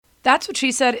That's What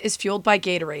She Said is fueled by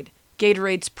Gatorade.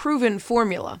 Gatorade's proven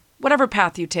formula. Whatever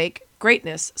path you take,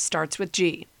 greatness starts with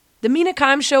G. The Mina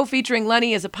Kimes Show featuring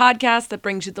Lenny is a podcast that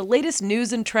brings you the latest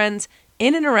news and trends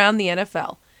in and around the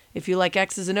NFL. If you like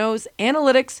X's and O's,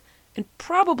 analytics, and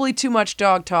probably too much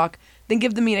dog talk, then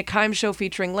give the Mina Kimes Show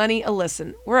featuring Lenny a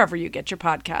listen wherever you get your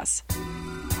podcasts.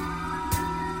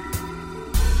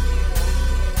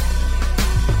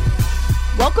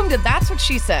 Welcome to That's What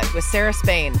She Said with Sarah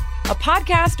Spain, a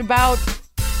podcast about,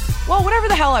 well, whatever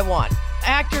the hell I want.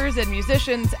 Actors and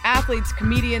musicians, athletes,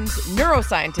 comedians,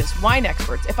 neuroscientists, wine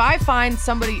experts. If I find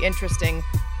somebody interesting,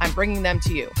 I'm bringing them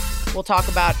to you. We'll talk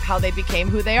about how they became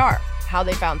who they are, how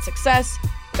they found success,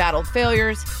 battled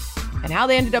failures, and how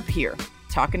they ended up here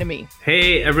talking to me.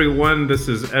 Hey everyone, this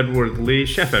is Edward Lee,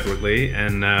 Chef Edward Lee,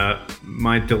 and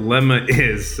my dilemma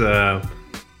is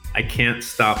I can't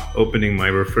stop opening my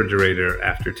refrigerator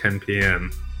after 10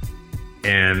 p.m.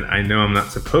 And I know I'm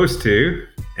not supposed to,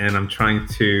 and I'm trying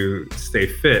to stay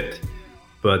fit,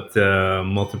 but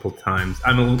multiple times.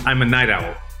 I'm a night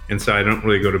owl, and so I don't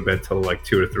really go to bed till like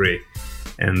 2 or 3,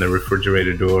 and the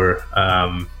refrigerator door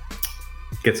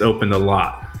gets opened a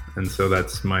lot, and so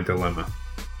that's my dilemma.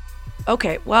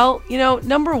 Okay, well,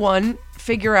 number one,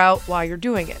 figure out why you're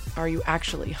doing it. Are you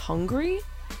actually hungry?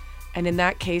 And in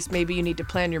that case, maybe you need to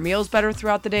plan your meals better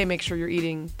throughout the day. Make sure you're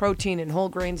eating protein and whole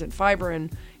grains and fiber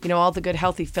and, all the good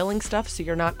healthy filling stuff so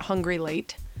you're not hungry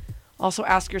late. Also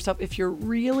ask yourself if you're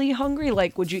really hungry,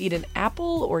 like would you eat an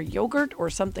apple or yogurt or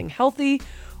something healthy?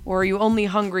 Or are you only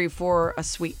hungry for a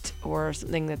sweet or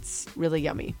something that's really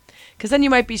yummy? Because then you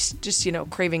might be just,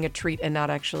 craving a treat and not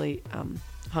actually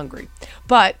hungry.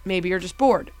 But maybe you're just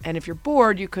bored. And if you're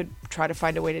bored, you could try to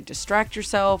find a way to distract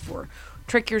yourself or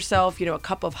trick yourself. A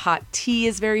cup of hot tea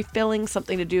is very filling,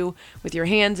 something to do with your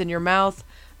hands and your mouth.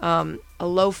 A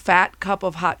low-fat cup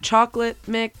of hot chocolate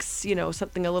mix,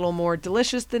 something a little more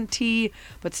delicious than tea,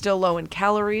 but still low in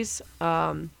calories.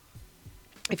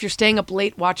 If you're staying up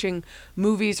late watching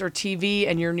movies or TV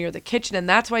and you're near the kitchen and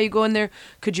that's why you go in there,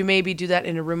 could you maybe do that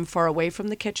in a room far away from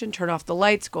the kitchen? Turn off the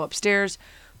lights, go upstairs,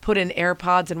 put in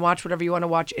AirPods and watch whatever you want to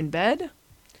watch in bed.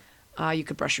 You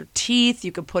could brush your teeth.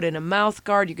 You could put in a mouth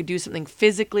guard. You could do something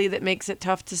physically that makes it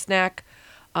tough to snack.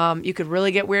 You could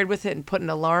really get weird with it and put an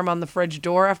alarm on the fridge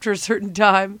door after a certain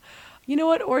time. You know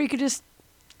what? Or you could just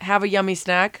have a yummy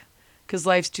snack because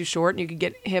life's too short and you could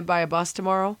get hit by a bus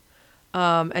tomorrow.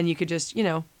 And you could just,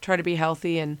 try to be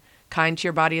healthy and kind to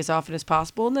your body as often as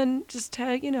possible. And then just,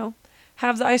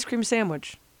 have the ice cream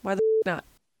sandwich. Why the not?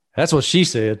 That's what she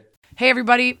said. Hey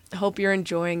everybody, hope you're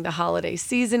enjoying the holiday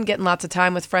season, getting lots of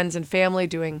time with friends and family,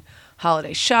 doing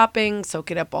holiday shopping,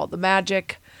 soaking up all the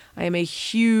magic. I am a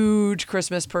huge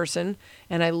Christmas person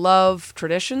and I love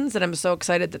traditions, and I'm so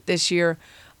excited that this year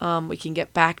we can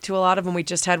get back to a lot of them. We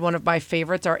just had one of my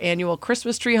favorites, our annual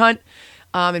Christmas tree hunt.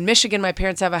 In Michigan, my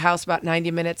parents have a house about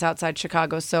 90 minutes outside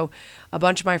Chicago. So a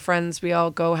bunch of my friends, we all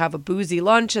go have a boozy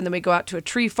lunch and then we go out to a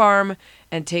tree farm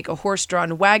and take a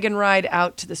horse-drawn wagon ride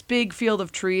out to this big field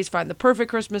of trees, find the perfect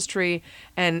Christmas tree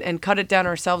and cut it down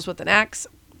ourselves with an axe.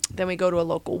 Then we go to a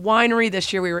local winery.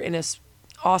 This year we were in a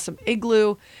awesome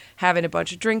igloo, having a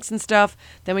bunch of drinks and stuff.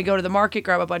 Then we go to the market,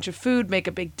 grab a bunch of food, make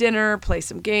a big dinner, play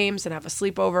some games and have a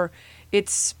sleepover.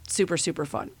 It's super, super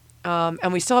fun.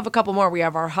 And we still have a couple more. We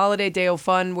have our Holiday Day of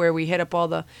Fun where we hit up all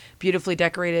the beautifully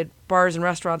decorated bars and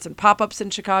restaurants and pop-ups in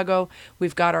Chicago.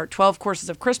 We've got our 12 courses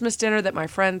of Christmas dinner that my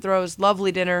friend throws.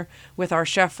 Lovely dinner with our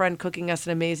chef friend cooking us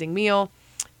an amazing meal.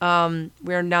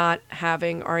 We're not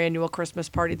having our annual Christmas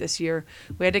party this year.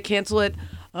 We had to cancel it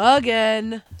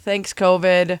again. Thanks,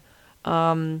 COVID.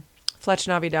 Fletch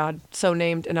Navidad, so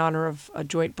named in honor of a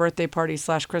joint birthday party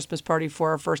 / Christmas party for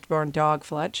our firstborn dog,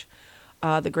 Fletch.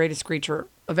 The greatest creature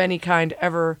of any kind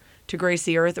ever to grace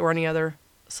the earth or any other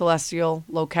celestial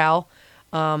locale.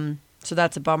 So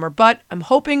that's a bummer. But I'm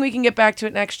hoping we can get back to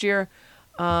it next year.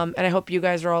 And I hope you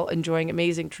guys are all enjoying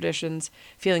amazing traditions,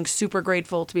 feeling super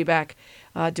grateful to be back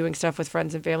doing stuff with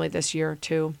friends and family this year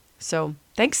too. So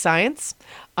thanks, science.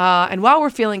 And while we're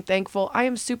feeling thankful, I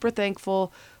am super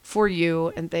thankful for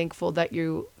you and thankful that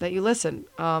you listen,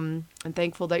 and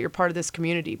thankful that you're part of this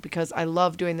community because I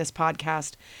love doing this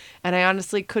podcast and I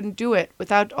honestly couldn't do it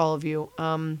without all of you.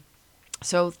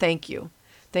 So thank you.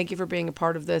 Thank you for being a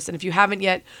part of this. And if you haven't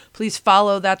yet, please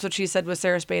follow That's What She Said with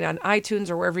Sarah Spain on iTunes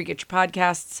or wherever you get your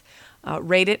podcasts.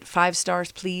 Rate it 5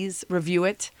 stars, please. Review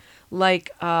it. Like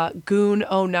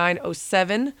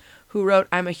Goon0907, who wrote,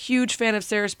 I'm a huge fan of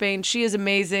Sarah Spain. She is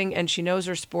amazing and she knows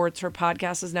her sports. Her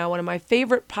podcast is now one of my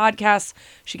favorite podcasts.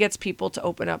 She gets people to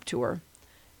open up to her.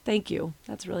 Thank you.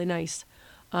 That's really nice.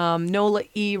 Nola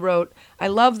E. wrote, I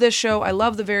love this show. I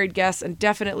love the varied guests and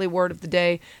definitely word of the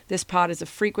day. This pod is a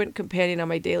frequent companion on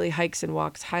my daily hikes and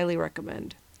walks. Highly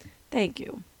recommend. Thank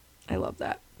you. I love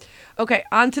that. Okay,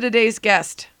 on to today's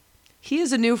guest. He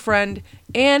is a new friend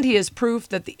and he is proof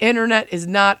that the internet is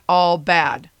not all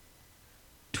bad.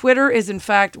 Twitter is, in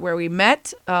fact, where we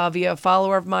met via a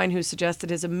follower of mine who suggested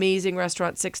his amazing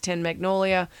restaurant, 610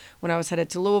 Magnolia, when I was headed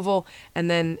to Louisville. And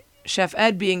then Chef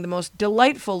Ed, being the most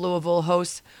delightful Louisville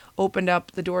host, opened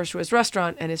up the doors to his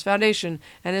restaurant and his foundation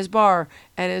and his bar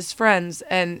and his friends.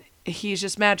 And he's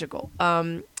just magical.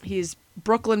 He's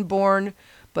Brooklyn born,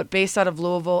 but based out of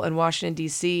Louisville and Washington,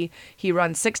 D.C. He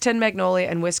runs 610 Magnolia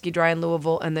and Whiskey Dry in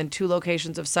Louisville, and then 2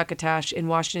 locations of Succotash in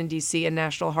Washington, D.C. and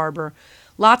National Harbor.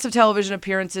 Lots of television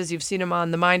appearances. You've seen him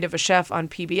on The Mind of a Chef on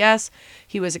PBS.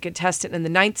 He was a contestant in the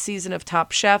 9th season of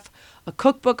Top Chef, a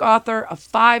cookbook author, a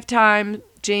 5-time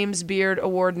James Beard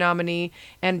Award nominee,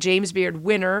 and James Beard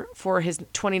winner for his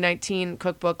 2019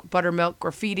 cookbook, Buttermilk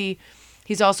Graffiti.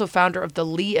 He's also founder of the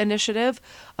Lee Initiative,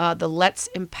 the Let's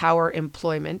Empower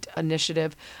Employment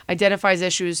Initiative, identifies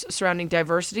issues surrounding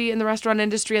diversity in the restaurant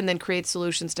industry, and then creates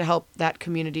solutions to help that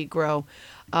community grow.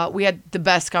 We had the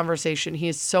best conversation. He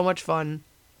is so much fun.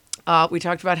 We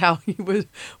talked about how he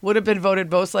would have been voted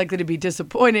most likely to be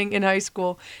disappointing in high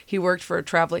school. He worked for a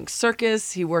traveling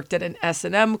circus. He worked at an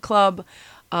S&M club.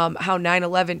 How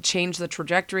 9/11 changed the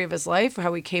trajectory of his life,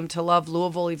 how he came to love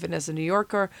Louisville even as a New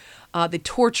Yorker, the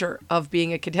torture of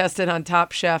being a contestant on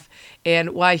Top Chef, and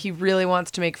why he really wants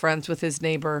to make friends with his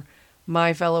neighbor,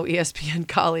 my fellow ESPN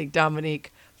colleague,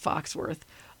 Dominique Foxworth.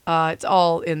 It's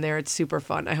all in there. It's super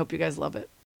fun. I hope you guys love it.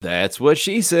 That's what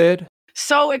she said.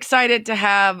 So excited to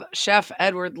have Chef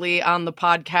Edward Lee on the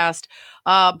podcast,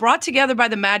 brought together by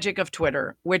the magic of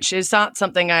Twitter, which is not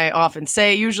something I often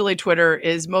say. Usually Twitter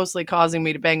is mostly causing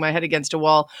me to bang my head against a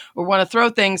wall or want to throw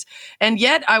things. And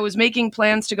yet I was making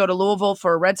plans to go to Louisville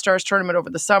for a Red Stars tournament over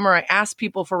the summer. I asked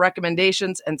people for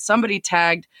recommendations and somebody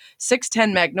tagged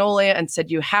 610 Magnolia and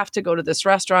said, you have to go to this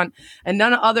restaurant. And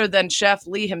none other than Chef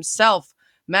Lee himself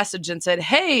messaged and said,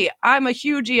 hey, I'm a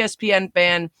huge ESPN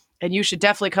fan, and you should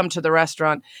definitely come to the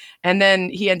restaurant. And then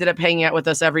he ended up hanging out with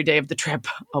us every day of the trip.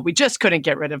 We just couldn't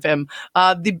get rid of him.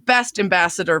 The best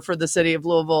ambassador for the city of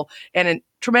Louisville and a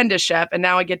tremendous chef. And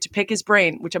now I get to pick his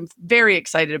brain, which I'm very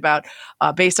excited about,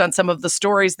 based on some of the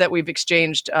stories that we've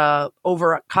exchanged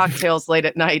over cocktails late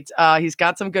at night. He's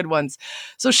got some good ones.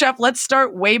 So, Chef, let's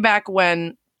start way back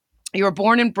when. You were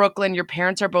born in Brooklyn. Your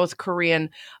parents are both Korean.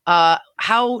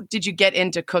 How did you get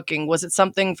into cooking? Was it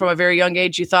something from a very young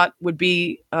age you thought would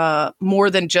be more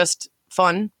than just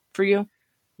fun for you?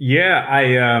 Yeah,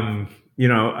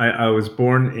 I was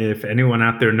born, if anyone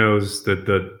out there knows,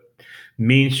 the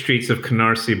mean streets of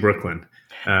Canarsie, Brooklyn.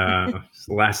 It's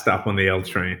the last stop on the L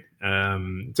train.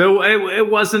 So it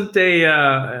wasn't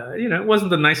it wasn't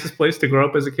the nicest place to grow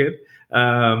up as a kid.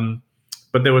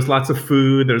 But there was lots of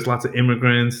food. There's lots of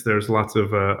immigrants. There's lots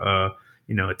of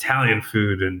Italian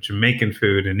food and Jamaican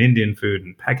food and Indian food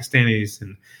and Pakistanis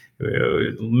and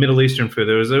Middle Eastern food.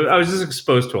 I was just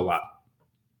exposed to a lot.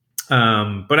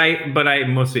 But I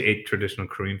mostly ate traditional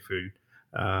Korean food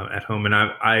at home, and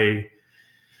I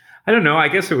don't know. I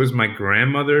guess it was my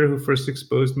grandmother who first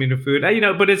exposed me to food.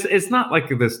 But it's not like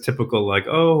this typical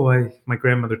my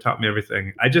grandmother taught me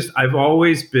everything. I've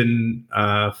always been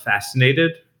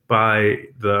fascinated by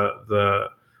the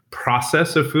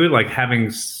process of food, like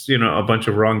having a bunch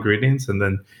of raw ingredients and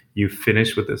then you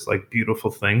finish with this like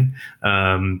beautiful thing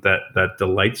that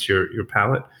delights your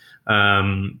palate.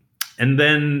 And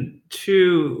then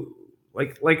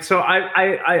so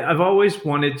I've always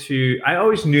wanted to. I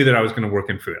always knew that I was going to work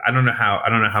in food. I don't know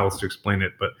how else to explain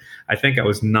it, but I think I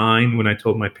was 9 when I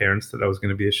told my parents that I was going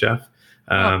to be a chef.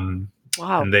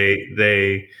 Wow. And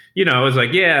they I was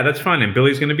like, yeah, that's fun. And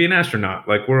Billy's going to be an astronaut.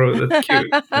 Like, that's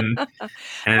cute.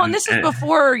 And this is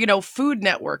before, Food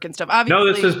Network and stuff. Obviously,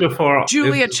 no, this is before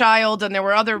Julia Child, and there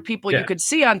were other people you could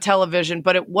see on television,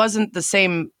 but it wasn't the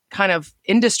same kind of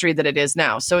industry that it is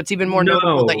now. So it's even more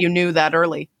notable that you knew that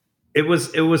early. It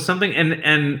was something.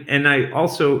 And I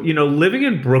also, living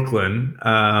in Brooklyn,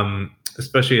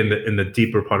 especially in the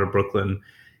deeper part of Brooklyn,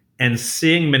 and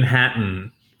seeing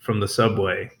Manhattan from the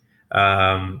subway,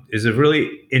 is a really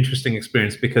interesting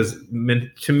experience because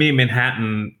to me,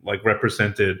 Manhattan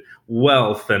represented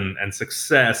wealth and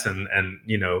success and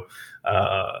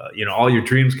all your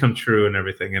dreams come true and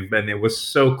everything. And it was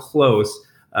so close,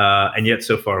 and yet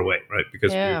so far away, right?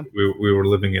 Because we were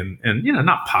living in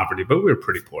not poverty, but we were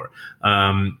pretty poor.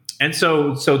 And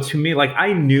so to me,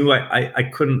 I knew I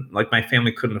couldn't, my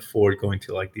family couldn't afford going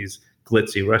to these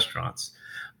glitzy restaurants.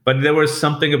 But there was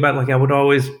something about like I would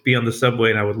always be on the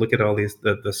subway and I would look at all these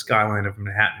the skyline of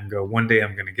Manhattan and go, one day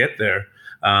I'm going to get there.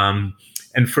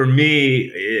 And for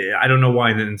me, I don't know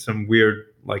why, in some weird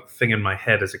like thing in my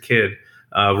head as a kid,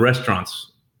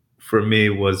 restaurants for me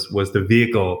was the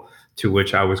vehicle to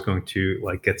which I was going to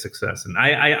like get success. And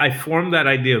I formed that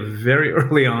idea very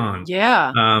early on.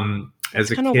 Yeah.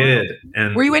 As a kinda kid. wild.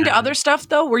 And were you into other stuff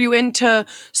though? Were you into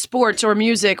sports or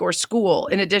music or school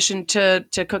in addition to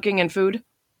cooking and food?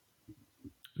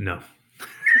 No.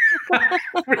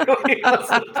 Really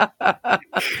wasn't.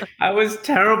 I was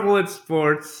terrible at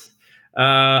sports.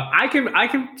 I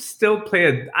can still play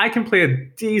a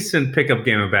decent pickup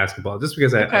game of basketball just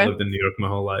because I lived in New York my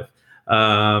whole life.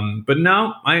 But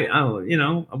no,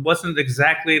 I wasn't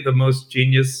exactly the most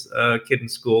genius kid in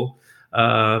school.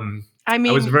 I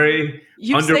was very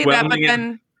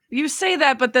underwhelming. You say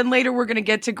that, but then later we're going to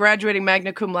get to graduating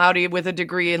magna cum laude with a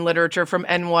degree in literature from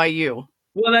NYU.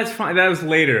 Well, that's fine. That was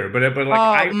later, but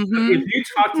like if you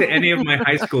talk to any of my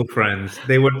high school friends,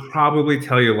 they would probably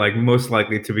tell you like most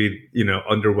likely to be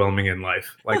underwhelming in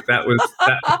life. Like that was.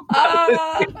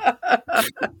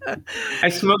 I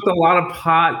smoked a lot of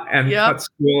pot and cut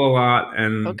school a lot,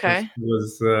 and I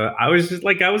was just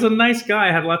like I was a nice guy.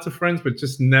 I had lots of friends, but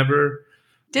just never.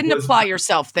 Didn't apply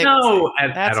yourself.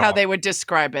 That's how they would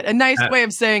describe it. A nice way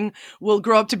of saying will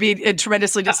grow up to be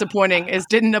tremendously disappointing is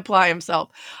didn't apply himself.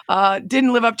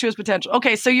 Didn't live up to his potential.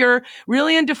 Okay, so you're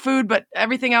really into food, but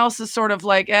everything else is sort of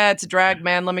like, it's a drag,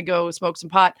 man. Let me go smoke some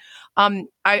pot. I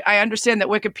understand that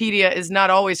Wikipedia is not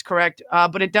always correct,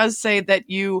 but it does say that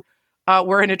you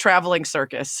were in a traveling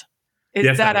circus.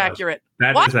 Is that accurate?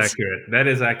 That is accurate. That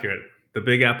is accurate. The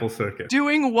Big Apple Circus.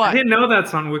 Doing what? I didn't know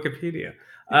that's on Wikipedia.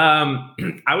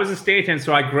 I was a stagehand,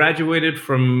 so I graduated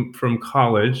from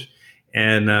college,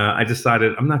 and I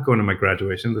decided I'm not going to my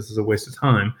graduation. This is a waste of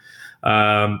time.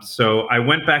 So I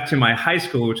went back to my high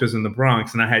school, which was in the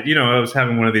Bronx, and I had, I was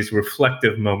having one of these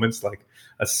reflective moments, like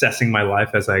assessing my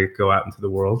life as I go out into the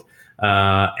world.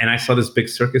 And I saw this big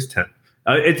circus tent.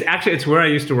 It's where I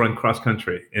used to run cross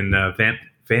country in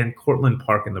Van Cortlandt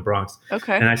Park in the Bronx.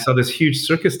 Okay. And I saw this huge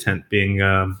circus tent being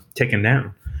taken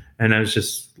down. And I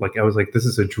was like, this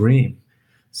is a dream.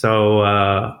 So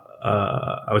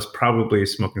I was probably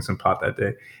smoking some pot that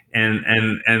day. And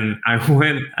I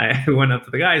went up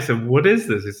to the guy. I said, what is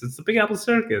this? He said, it's the Big Apple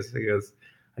Circus.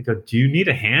 I go, do you need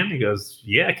a hand? He goes,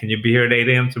 yeah, can you be here at 8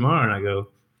 a.m. tomorrow? And I go,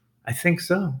 I think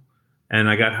so. And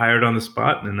I got hired on the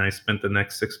spot, and I spent the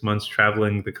next 6 months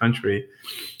traveling the country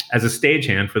as a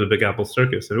stagehand for the Big Apple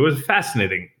Circus. And it was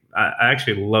fascinating. I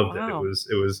actually loved it.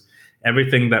 It was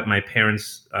everything that my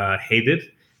parents hated,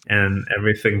 and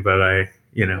everything that I,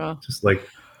 just like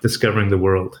discovering the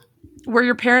world. Were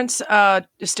your parents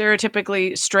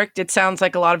stereotypically strict? It sounds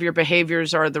like a lot of your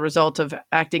behaviors are the result of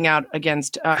acting out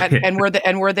against. And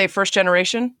were they first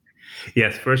generation?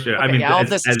 Yes, first year. Okay, I mean, all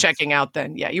this is checking out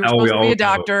then. Yeah, you were supposed to be a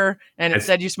doctor, and it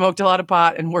said you smoked a lot of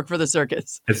pot and worked for the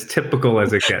circus. As typical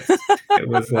as it gets. It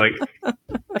was like,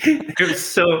 it was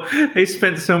so, they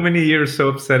spent so many years so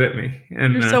upset at me.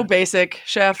 And you're so basic,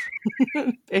 chef.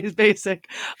 It's basic.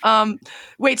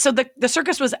 Wait, so the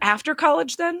circus was after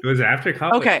college then? It was after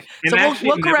college. Okay, so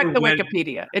we'll correct the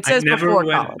Wikipedia. It says before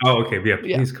college. Oh, okay, yeah,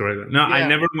 please correct it. No, yeah. I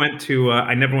never went to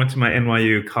my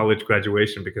NYU college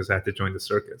graduation because I had to join the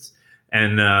circus.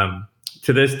 And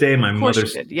to this day, my mother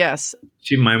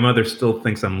still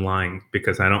thinks I'm lying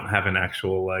because I don't have an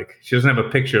actual she doesn't have a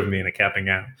picture of me in a cap and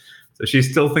gown. So she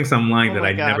still thinks I'm lying that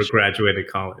I never graduated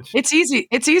college. It's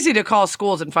easy to call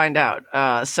schools and find out.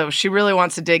 So she really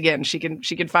wants to dig in. She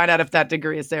can find out if that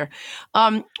degree is there.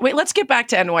 Wait, let's get back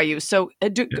to NYU. So a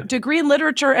degree in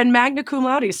literature and magna cum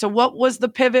laude. So what was the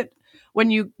pivot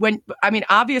when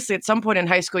obviously at some point in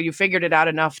high school you figured it out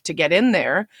enough to get in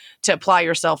there, to apply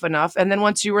yourself enough, and then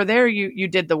once you were there, you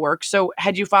did the work. So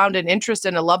had you found an interest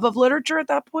and a love of literature at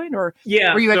that point, or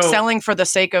were you excelling for the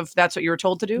sake of that's what you were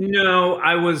told to do? No,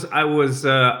 I was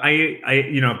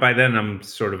by then I'm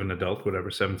sort of an adult, whatever,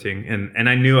 17, and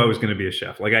I knew I was going to be a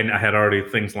chef. Like I had already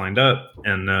things lined up,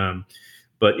 and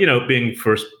but being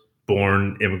first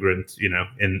born immigrant,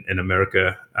 in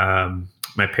America.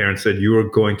 My parents said, you were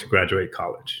going to graduate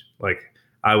college. Like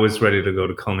I was ready to go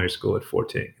to culinary school at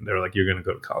 14. And they were like, you're going to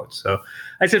go to college. So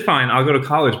I said, fine, I'll go to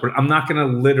college, but I'm not going to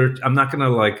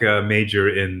major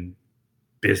in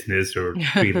business or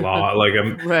be law.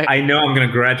 Right. I know I'm going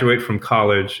to graduate from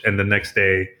college, and the next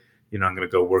day, I'm going to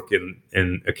go work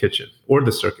in a kitchen or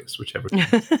the circus, whichever.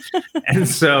 And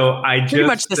so I pretty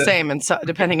much the same, and so,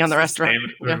 depending on the restaurant.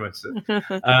 Much so.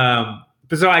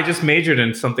 So I just majored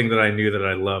in something that I knew that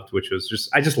I loved, which was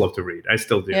I just love to read. I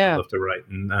still do. I love to write.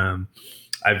 And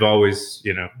I've always,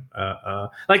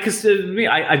 like, cause to me,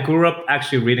 I grew up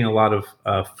actually reading a lot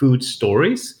of food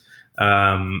stories.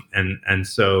 And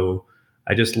so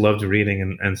I just loved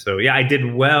reading. And so, yeah, I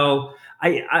did well.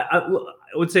 I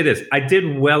would say this: I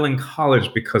did well in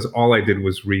college because all I did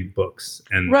was read books.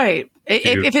 And right.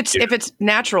 If it's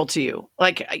natural to you,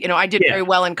 like, I did very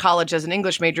well in college as an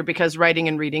English major because writing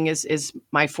and reading is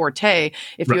my forte.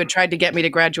 If you had tried to get me to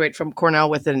graduate from Cornell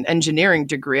with an engineering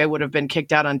degree, I would have been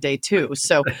kicked out on day 2.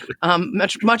 So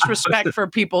much respect for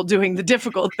people doing the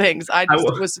difficult things. I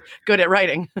just was good at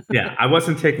writing. Yeah, I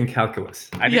wasn't taking calculus.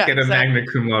 I didn't get a magna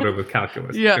cum laude with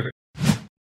calculus. Yeah.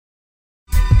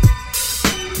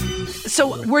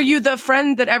 So were you the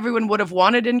friend that everyone would have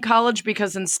wanted in college?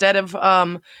 Because instead of,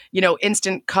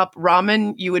 instant cup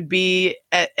ramen, you would be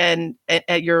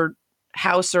at your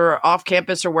house or off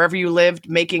campus or wherever you lived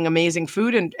making amazing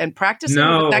food and practicing?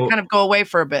 No. Or did that kind of go away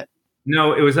for a bit?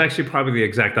 No, it was actually probably the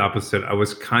exact opposite. I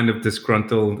was kind of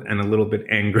disgruntled and a little bit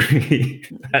angry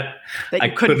that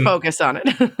you couldn't focus on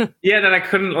it. Yeah, that I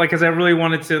couldn't, because I really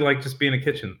wanted to just be in the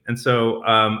kitchen. And so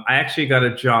I actually got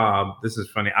a job. This is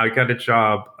funny. I got a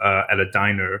job at a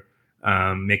diner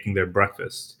making their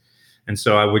breakfast. And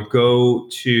so I would go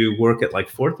to work at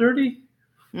 4:30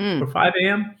 or 5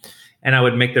 a.m. And I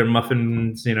would make their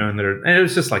muffins, and it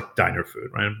was just like diner food,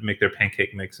 right? I'd make their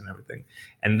pancake mix and everything.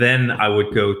 And then I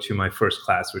would go to my first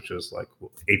class, which was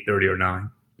 8:30 or 9.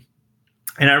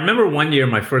 And I remember one year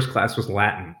my first class was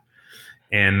Latin.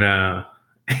 And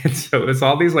so it was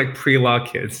all these pre-law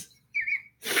kids,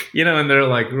 and they're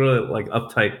really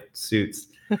uptight suits.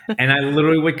 And I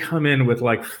literally would come in with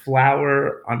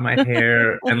flour on my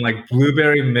hair and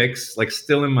blueberry mix,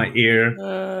 still in my ear,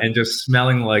 and just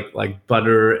smelling like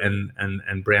butter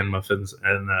and bran muffins.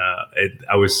 And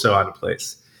I was so out of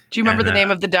place. Do you remember the name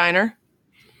of the diner?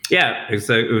 Yeah,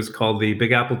 it was called the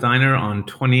Big Apple Diner on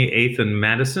 28th and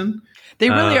Madison. They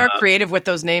really are creative with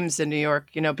those names in New York.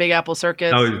 Big Apple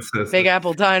Circus, Big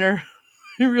Apple Diner.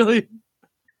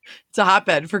 It's a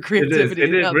hotbed for creativity.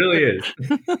 It really is.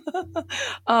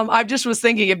 I just was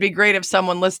thinking it'd be great if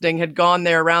someone listening had gone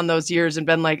there around those years and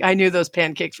been like, I knew those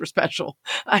pancakes were special.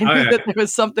 I knew that there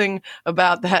was something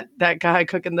about that guy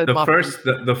cooking the muffins.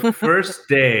 The first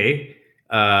day,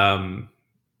 they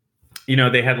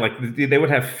had they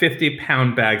would have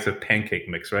 50-pound bags of pancake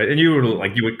mix, right? And you were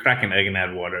you would crack an egg and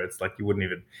add water. It's you wouldn't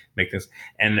even make this.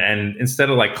 And instead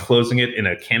of closing it in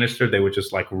a canister, they would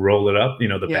just roll it up,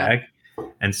 the bag.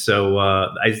 And so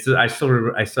I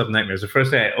still have nightmares. The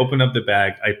first day I opened up the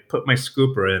bag, I put my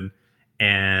scooper in,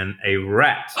 and a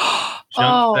rat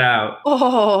jumps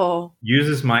out,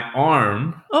 uses my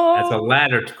arm as a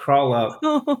ladder to crawl up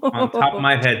on top of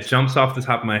my head, jumps off the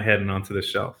top of my head and onto the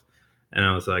shelf. And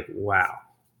I was like, wow,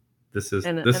 this is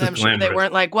I'm glamorous. sure they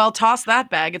weren't well, toss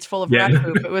that bag. It's full of rat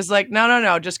poop. It was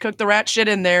no, just cook the rat shit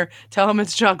in there. Tell them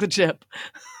it's chocolate chip.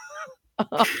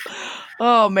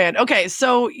 Oh, man. Okay,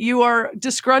 so you are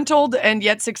disgruntled and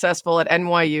yet successful at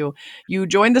NYU. You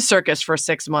joined the circus for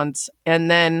 6 months,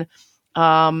 and then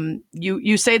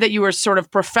you say that you were sort of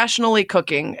professionally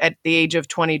cooking at the age of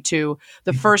 22.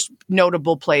 The first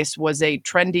notable place was a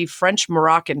trendy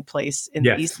French-Moroccan place in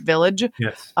the East Village.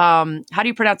 Yes. How do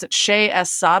you pronounce it? Chez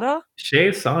Asada?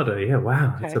 Chez Asada, yeah.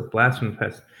 Wow, that's a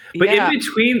blasphemous. But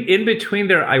in between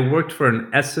there, I worked for an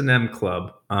S&M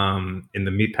club in the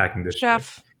meatpacking district.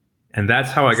 Chef. And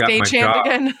that's how I got my job.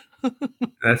 Again?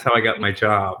 That's how I got my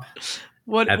job.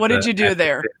 What did you do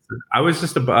there? I was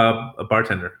just a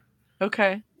bartender.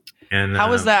 Okay. And how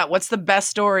was that? What's the best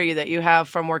story that you have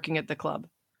from working at the club?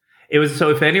 It was,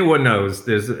 so if anyone knows,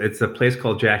 it's a place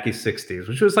called Jackie's 60s,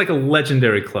 which was a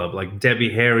legendary club.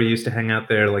 Debbie Harry used to hang out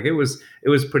there. It was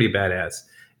pretty badass.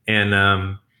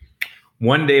 And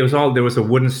one day there was a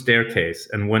wooden staircase,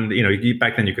 and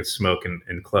back then you could smoke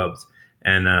in clubs.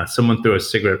 And someone threw a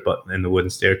cigarette butt in the wooden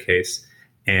staircase,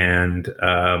 and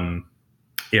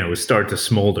it started to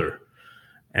smolder.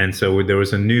 And so there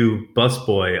was a new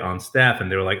busboy on staff,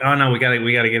 and they were like, "Oh no, we gotta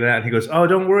get it out." And he goes, "Oh,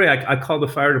 don't worry, I called the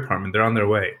fire department. They're on their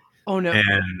way." Oh no!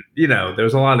 And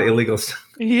there's a lot of illegal stuff.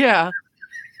 Yeah.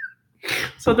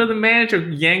 So then the manager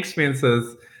yanks me and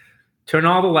says, "Turn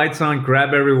all the lights on,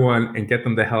 grab everyone, and get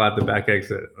them the hell out the back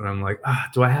exit." And I'm like,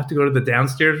 do I have to go to the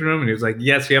downstairs room? And he was like,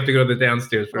 "Yes, you have to go to the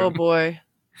downstairs room." Oh boy.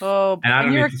 Oh, and I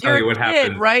don't need to tell you what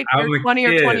happened. Right? You're 20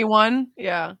 or 21.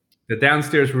 Yeah. The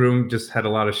downstairs room just had a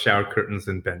lot of shower curtains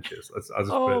and benches. I'll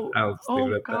just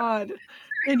leave it at God. that.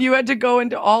 And you had to go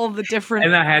into all of the different.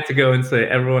 And I had to go and say,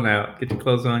 "Everyone out, get your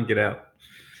clothes on, get out."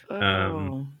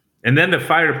 Oh. And then the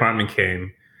fire department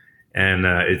came. And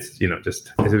it's,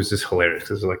 just, it was just hilarious.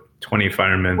 There's like 20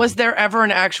 firemen. Was there ever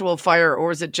an actual fire, or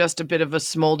was it just a bit of a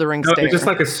smoldering No, stare? it was just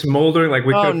like a smoldering, like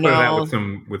we could have put it out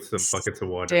no. with some buckets of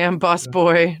water. Damn bus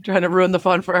boy, trying to ruin the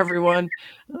fun for everyone.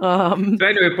 So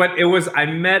anyway, but it was, I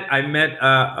met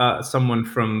someone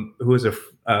who was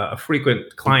a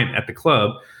frequent client at the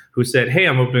club, who said, "Hey,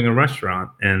 I'm opening a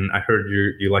restaurant, and I heard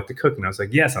you like to cook." And I was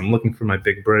like, "Yes, I'm looking for my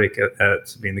big break to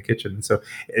be in the kitchen." And so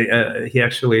he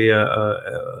actually,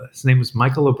 his name was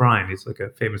Michael O'Brien. He's like a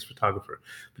famous photographer.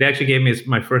 But he actually gave me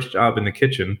my first job in the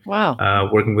kitchen. Wow.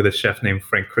 Working with a chef named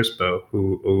Frank Crispo,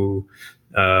 who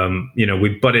we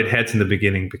butted heads in the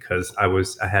beginning because I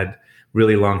had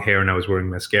really long hair and I was wearing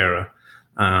mascara.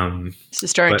 This is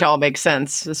starting to all make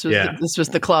sense. This was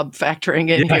the club factoring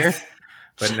in here.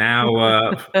 But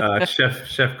now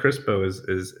Chef Crispo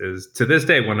is to this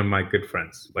day one of my good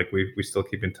friends. Like we still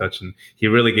keep in touch, and he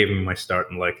really gave me my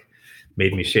start and like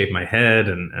made me shave my head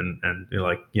and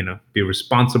be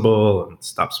responsible and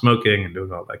stop smoking and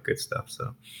doing all that good stuff.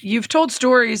 So you've told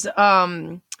stories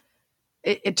in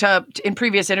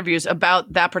previous interviews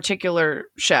about that particular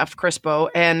chef Crispo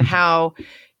and how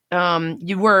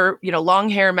you were, long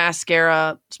hair,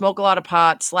 mascara, smoke a lot of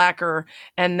pot, slacker,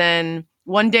 and then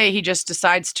one day he just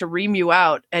decides to ream you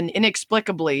out, and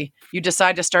inexplicably you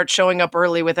decide to start showing up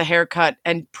early with a haircut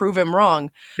and prove him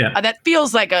wrong. Yeah. That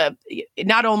feels like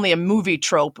not only a movie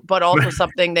trope, but also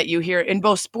something that you hear in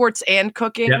both sports and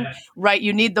cooking, right?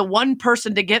 You need the one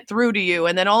person to get through to you,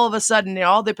 and then all of a sudden,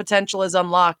 all the potential is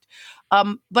unlocked.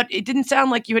 But it didn't sound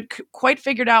like you had quite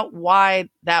figured out why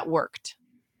that worked.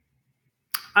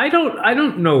 I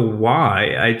don't know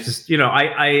why. I just, he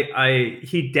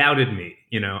doubted me,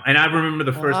 and I remember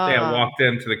the first day I walked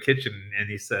into the kitchen and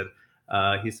he said,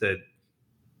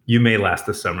 "You may last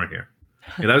the summer here."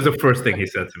 And that was the first thing he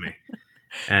said to me.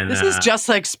 And this is just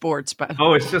like sports, but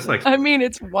it's just like, I mean,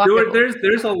 it's wild.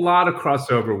 There's a lot of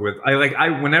crossover with,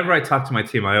 whenever I talk to my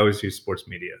team, I always use sports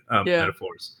media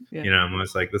metaphors, I'm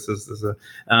always like, this is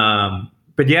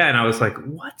but yeah. And I was like,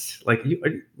 what? Like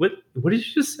what did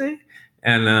you just say?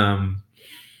 And,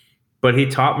 but he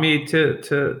taught me to,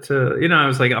 I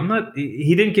was like,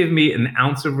 he didn't give me an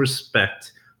ounce of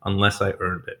respect unless I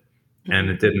earned it. Mm-hmm. And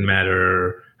it didn't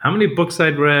matter how many books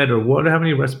I'd read or how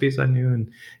many recipes I knew.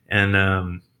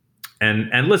 And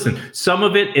listen, some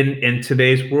of it in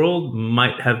today's world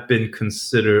might be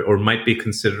considered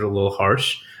a little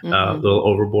harsh, a little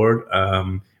overboard.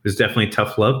 It was definitely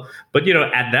tough love, but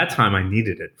at that time I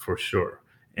needed it for sure.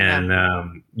 And,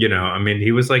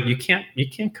 he was like, you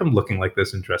can't come looking like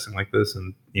this and dressing like this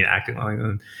and acting like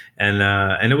that.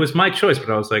 And it was my choice,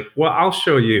 but I was like, well, I'll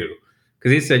show you.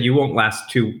 Cause he said, you won't last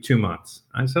two months.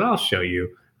 I said, I'll show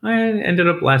you. I ended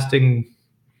up lasting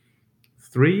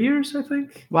 3 years, I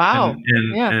think. Wow.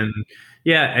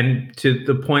 And to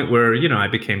the point where, I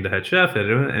became the head chef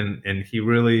and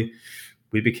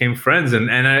we became friends.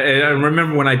 And I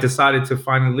remember when I decided to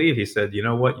finally leave, he said, you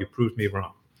know what, you proved me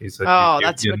wrong. He's like,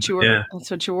 that's what you were. That's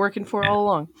what you're working for all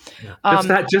along.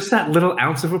 Yeah. Just that little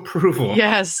ounce of approval.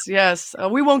 Yes.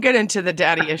 We won't get into the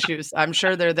daddy issues. I'm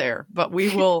sure they're there, but we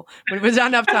will. When there's not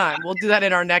enough time, we'll do that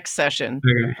in our next session.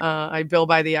 Okay. I bill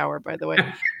by the hour, by the way.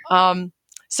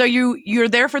 So you're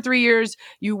there for 3 years.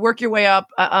 You work your way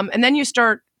up, and then you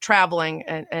start traveling,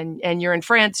 and you're in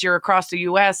France. You're across the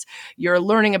U.S. You're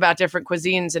learning about different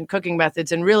cuisines and cooking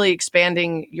methods, and really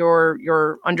expanding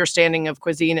your understanding of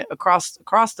cuisine across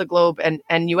the globe.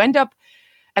 And you end up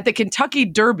at the Kentucky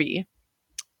Derby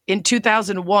in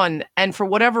 2001. And for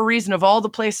whatever reason, of all the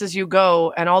places you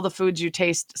go and all the foods you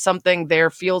taste, something there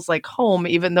feels like home,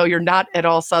 even though you're not at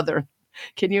all Southern.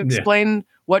 Can you explain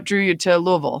what drew you to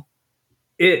Louisville?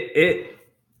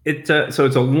 So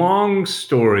it's a long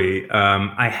story.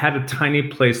 I had a tiny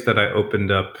place that I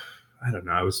opened up. I don't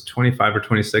know. I was 25 or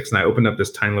 26, and I opened up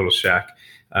this tiny little shack,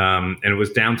 and it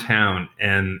was downtown.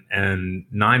 And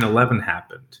 9/11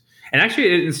 happened. And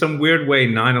actually, in some weird way,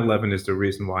 9/11 is the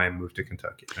reason why I moved to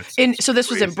Kentucky. So this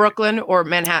was in Brooklyn or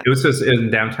Manhattan? It was just in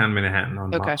downtown Manhattan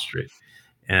on Mott Street.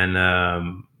 And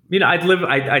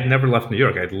I'd never left New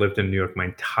York. I'd lived in New York my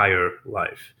entire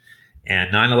life.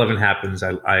 And 9/11 happens.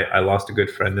 I lost a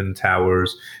good friend in the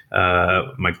towers.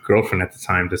 My girlfriend at the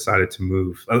time decided to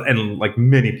move, and like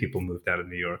many people moved out of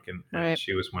New York, and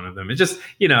she was one of them. It just,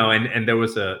 and there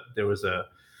was a.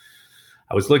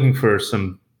 I was looking for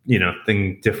some,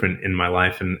 thing different in my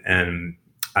life, and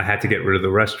I had to get rid of the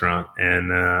restaurant.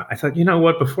 And I thought, you know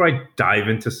what? Before I dive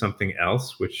into something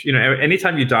else, which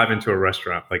anytime you dive into a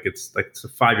restaurant, it's a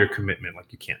 5-year commitment.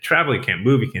 Like you can't travel, you can't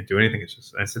move, you can't do anything. It's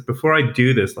just, I said, before I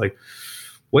do this,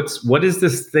 what is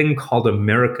this thing called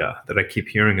America that I keep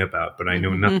hearing about, but I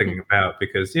know nothing about?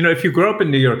 Because, if you grow up in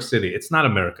New York City, it's not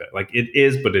America. Like it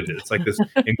is, but it is. It's like this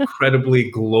incredibly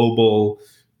global,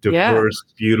 diverse,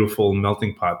 beautiful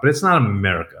melting pot, but it's not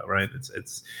America, right?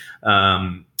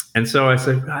 And so I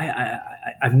said,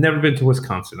 I've never been to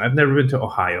Wisconsin. I've never been to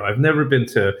Ohio. I've never been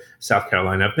to South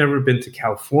Carolina. I've never been to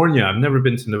California. I've never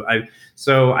been to,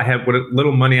 so I had what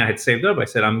little money I had saved up. I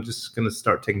said, I'm just going to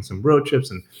start taking some road trips.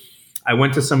 And I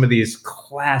went to some of these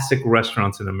classic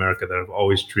restaurants in America that I've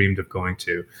always dreamed of going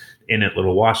to, Inn at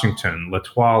Little Washington,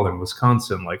 L'Etoile in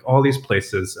Wisconsin, like all these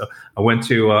places. I went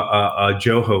to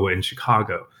Joho in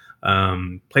Chicago,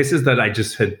 places that I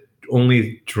just had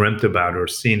only dreamt about or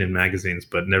seen in magazines,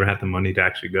 but never had the money to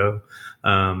actually go.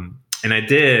 And I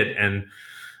did. And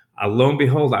lo and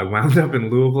behold, I wound up in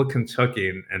Louisville,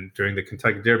 Kentucky. And during the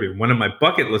Kentucky Derby, one of my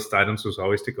bucket list items was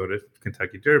always to go to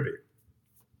Kentucky Derby.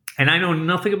 And I know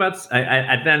nothing about,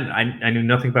 I knew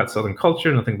nothing about Southern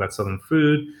culture, nothing about Southern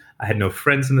food. I had no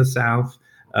friends in the South.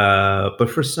 But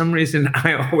for some reason,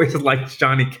 I always liked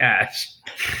Johnny Cash.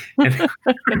 And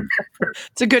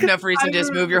it's a good enough reason to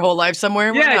just move your whole life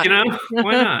somewhere. Yeah,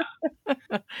 why not?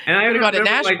 And I would have gone to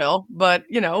Nashville, but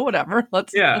whatever.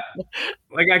 Like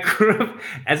I grew up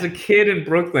as a kid in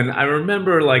Brooklyn. I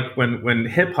remember like when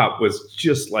hip hop was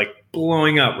just like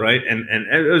blowing up, right? And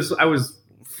I was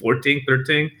 14,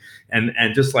 13,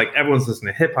 and just like everyone's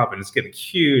listening to hip hop and it's getting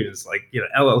huge. It's like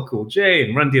LL Cool J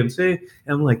and Run DMC,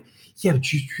 and I'm like, yeah,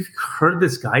 but you've heard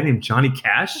this guy named Johnny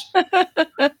Cash?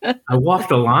 I walked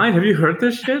the line. Have you heard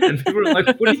this shit? And people were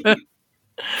like, what are you?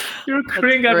 You're a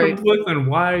Korean guy from Brooklyn.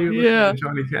 Why are you listening to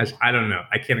Johnny Cash? I don't know.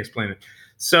 I can't explain it.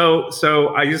 So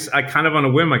I kind of on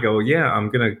a whim, I go, yeah, I'm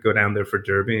going to go down there for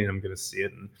Derby and I'm going to see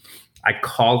it. And I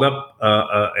called up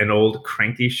an old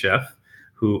cranky chef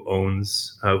who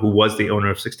was the owner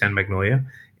of 610 Magnolia,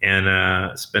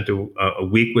 and spent a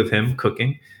week with him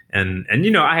cooking. And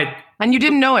I had. And you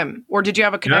didn't know him, or did you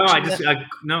have a connection?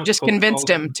 No, I just convinced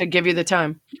him to give you the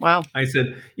time. Wow. I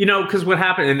said, because what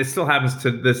happened, and it still happens to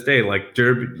this day, like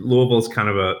Louisville's kind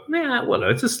of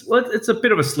it's a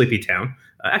bit of a sleepy town.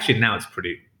 Actually, now it's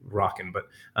pretty rocking, but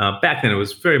back then it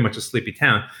was very much a sleepy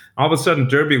town. All of a sudden,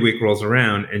 Derby week rolls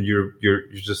around, and your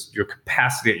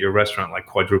capacity at your restaurant like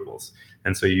quadruples,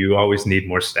 and so you always need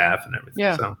more staff and everything.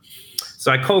 Yeah.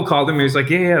 So I cold called him. He was like,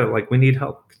 yeah, like we need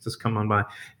help. Just come on by.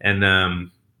 And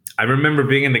I remember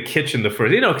being in the kitchen the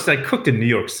first, because I cooked in New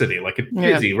York City, like at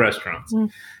busy restaurants.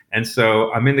 Mm. And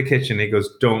so I'm in the kitchen. He goes,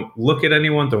 don't look at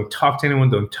anyone. Don't talk to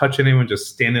anyone. Don't touch anyone. Just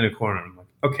stand in a corner. I'm like,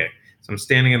 okay. So I'm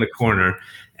standing in the corner,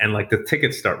 and like the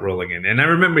tickets start rolling in. And I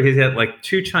remember he had like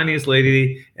 2 Chinese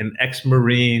lady, an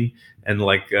ex-Marine, and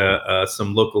like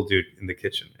some local dude in the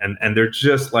kitchen. And they're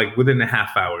just like within a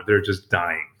half hour, they're just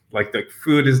dying. Like the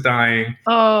food is dying.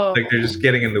 Oh, like they're just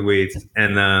getting in the weeds.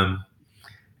 And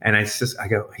I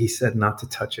go, he said not to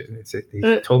touch it. And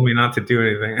he told me not to do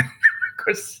anything. Of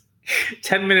course,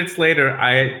 10 minutes later,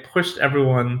 I pushed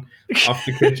everyone off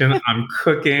the kitchen. I'm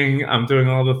cooking. I'm doing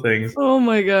all the things. Oh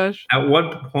my gosh. At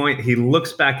one point, he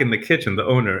looks back in the kitchen, the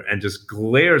owner, and just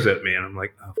glares at me. And I'm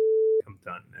like, oh, I'm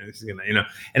done. And this is gonna,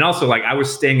 and also like I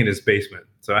was staying in his basement.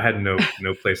 So I had no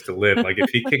place to live. Like if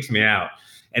he kicks me out,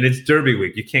 and it's Derby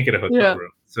week, you can't get a hotel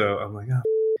room. So I'm like, oh.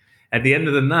 At the end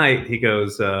of the night, he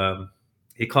goes,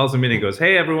 he calls him in and he goes,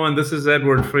 hey, everyone, this is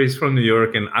Edward. He's from New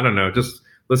York. And I don't know, just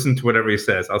listen to whatever he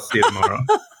says. I'll see you tomorrow.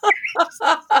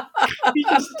 He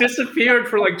just disappeared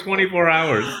for like 24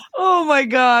 hours. Oh, my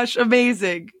gosh.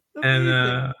 Amazing.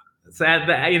 And so at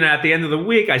the end of the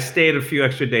week, I stayed a few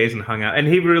extra days and hung out. And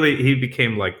he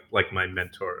became like my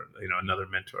mentor, another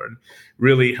mentor, and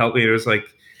really helped me. It was like,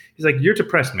 he's like, you're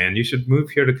depressed, man. You should move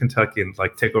here to Kentucky and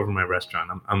like take over my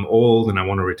restaurant. I'm old and I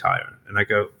want to retire. And I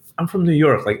go, I'm from New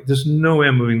York. Like, there's no way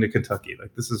I'm moving to Kentucky.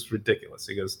 Like, this is ridiculous.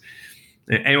 He goes,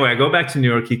 anyway, I go back to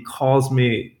New York. He calls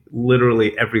me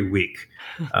literally every week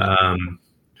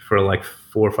for like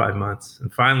 4 or 5 months.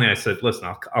 And finally I said, listen,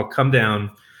 I'll come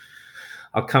down.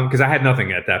 I'll come, because I had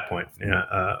nothing at that point.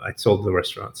 I sold the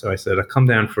restaurant. So I said, I'll come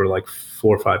down for like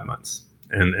 4 or 5 months.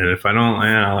 And if I don't,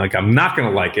 I'm not going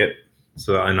to like it.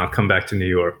 So, and I'll come back to New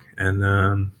York. And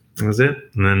that was it.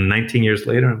 And then 19 years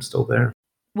later, I'm still there.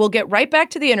 We'll get right back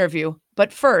to the interview.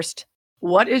 But first,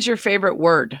 what is your favorite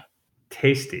word?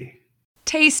 Tasty.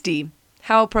 Tasty.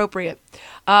 How appropriate.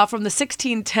 From the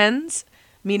 1610s,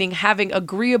 meaning having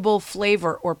agreeable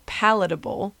flavor or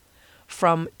palatable,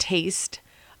 from taste.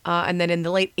 And then in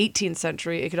the late 18th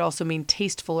century, it could also mean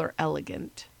tasteful or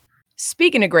elegant.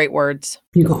 Speaking of great words,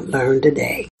 you're going to learn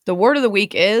today. The word of the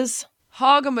week is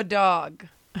hogamadog.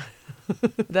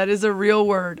 That is a real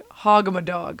word,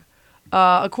 hogamadog.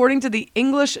 According to the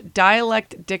English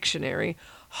Dialect Dictionary,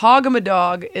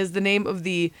 Hog-a-Madog is the name of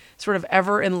the sort of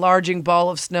ever-enlarging ball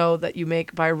of snow that you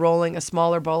make by rolling a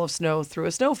smaller ball of snow through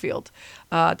a snowfield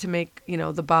to make,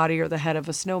 the body or the head of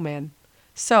a snowman.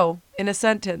 So, in a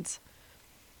sentence,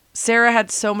 Sarah had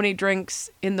so many drinks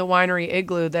in the winery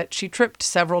igloo that she tripped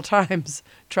several times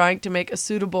trying to make a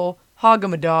suitable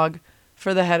Hog-a-Madog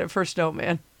for the head of her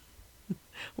snowman.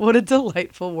 What a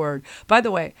delightful word. By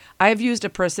the way, I have used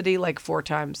apricity like 4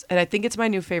 times, and I think it's my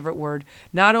new favorite word,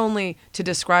 not only to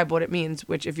describe what it means,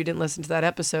 which if you didn't listen to that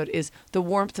episode is the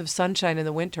warmth of sunshine in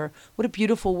the winter. What a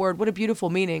beautiful word. What a beautiful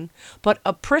meaning. But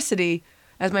apricity,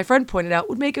 as my friend pointed out,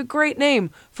 would make a great name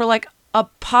for like a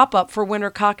pop-up for winter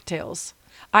cocktails.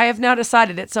 I have now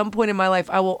decided at some point in my life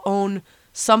I will own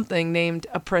something named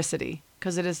apricity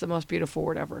because it is the most beautiful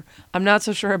word ever. I'm not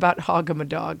so sure about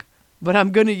Hog-a-Madog, but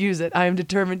I'm going to use it. I am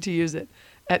determined to use it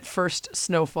at first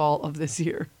snowfall of this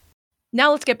year.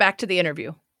 Now let's get back to the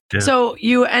interview. Yeah. So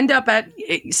you end up at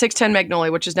 610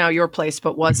 Magnolia, which is now your place,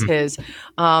 but was his.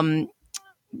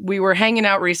 We were hanging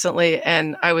out recently,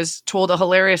 and I was told a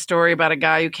hilarious story about a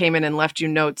guy who came in and left you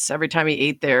notes every time he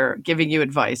ate there, giving you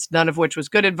advice, none of which was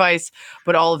good advice,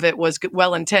 but all of it was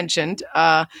well-intentioned.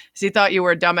 So he thought you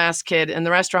were a dumbass kid, and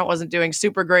the restaurant wasn't doing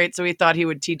super great, so he thought he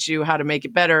would teach you how to make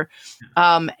it better,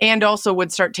 and also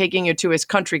would start taking you to his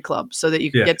country club so that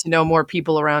you could get to know more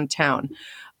people around town.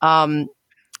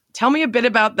 Tell me a bit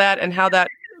about that and how that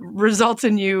results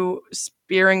in you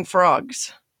spearing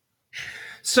frogs.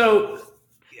 So...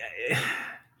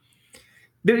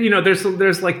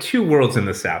 there's like 2 worlds in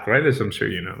the South, right? As I'm sure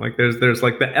you know. Like there's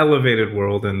like the elevated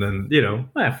world, and then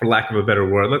for lack of a better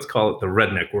word, let's call it the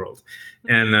redneck world.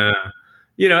 And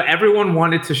everyone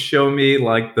wanted to show me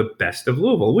like the best of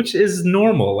Louisville, which is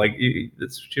normal. Like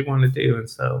that's what you want to do. And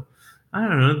so I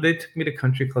don't know. They took me to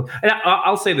country club. And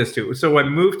I'll say this too. So I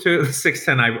moved to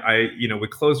 610. I we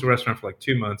closed the restaurant for like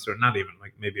 2 months, or not even,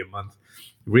 like maybe a month.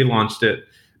 Relaunched it.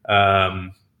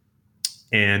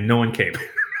 And no one came.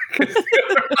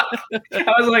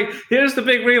 I was like, here's the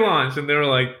big relaunch. And they were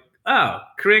like, oh,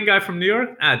 Korean guy from New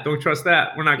York? Don't trust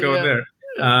that. We're not going there.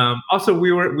 Also,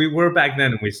 we were back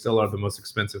then, and we still are the most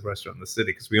expensive restaurant in the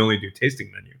city because we only do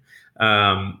tasting menu.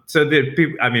 So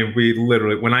we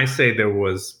literally, when I say there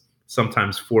was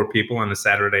sometimes 4 people on a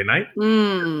Saturday night,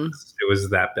 it was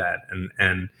that bad.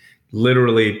 And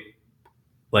literally,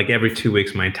 like every 2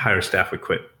 weeks, my entire staff would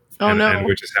quit. And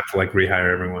we just have to like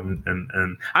rehire everyone.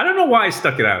 And I don't know why I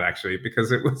stuck it out, actually,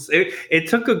 because it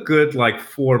took a good like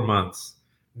 4 months,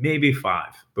 maybe 5,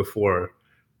 before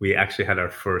we actually had our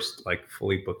first like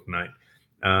fully booked night.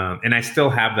 And I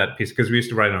still have that piece because we used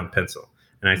to write it on pencil.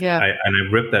 And I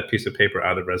ripped that piece of paper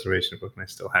out of the reservation book, and I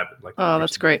still have it. Like, oh,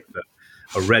 that's great.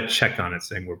 A red check on it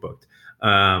saying we're booked.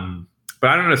 But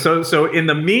I don't know. So in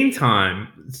the meantime,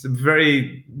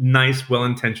 very nice,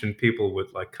 well-intentioned people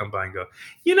would like come by and go,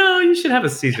 you should have a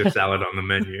Caesar salad on the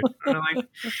menu. And I'm like,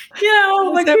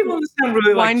 like people don't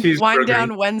really like cheeseburgers. Wind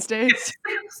down Wednesdays.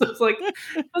 So I was like,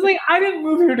 I didn't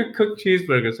move here to cook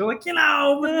cheeseburgers. So like,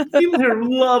 people here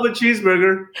love a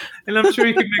cheeseburger, and I'm sure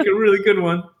you can make a really good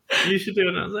one. You should do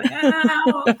it. And I was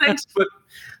like, thanks, but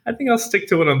I think I'll stick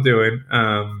to what I'm doing.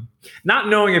 Not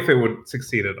knowing if it would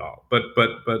succeed at all, but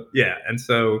yeah. And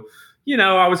so,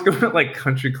 I was going to like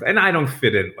country and I don't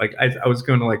fit in. Like I was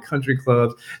going to like country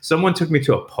clubs. Someone took me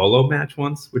to a polo match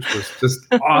once, which was just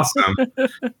awesome.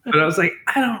 But I was like,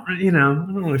 I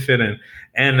don't really fit in.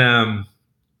 And,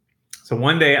 so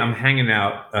one day I'm hanging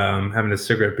out, having a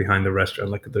cigarette behind the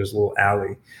restaurant. Like there's a little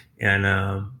alley, and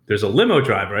there's a limo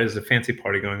driver. Right? There's a fancy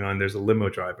party going on. There's a limo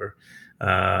driver,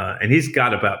 and he's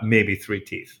got about maybe 3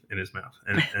 teeth in his mouth.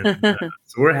 And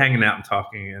so we're hanging out and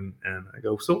talking, and I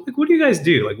go, so like, what do you guys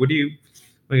do? Like, what do you?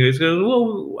 Like, he goes,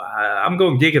 well, I'm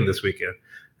going gigging this weekend.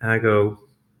 And I go,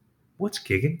 what's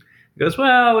gigging? He goes,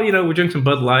 well, we drink some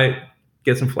Bud Light,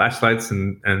 get some flashlights,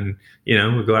 and we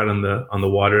go out on the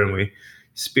water and we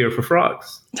spear for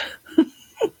frogs.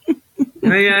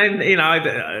 And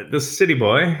the city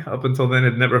boy up until then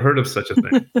had never heard of such a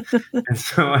thing. And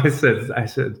so I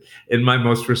said in my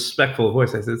most respectful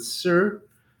voice, I said, sir,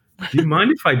 do you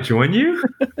mind if I join you?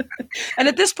 And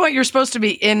at this point, you're supposed to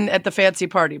be at the fancy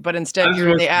party, but instead you're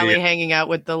in the alley hanging out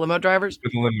with the limo drivers?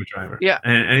 With the limo driver. Yeah.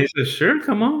 And he said, sure,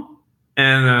 come on.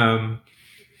 And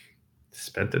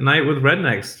spent the night with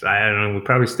rednecks. I don't know, we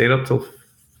probably stayed up till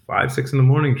 5, 6 in the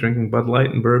morning drinking Bud Light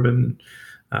and bourbon.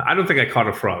 I don't think I caught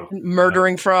a frog.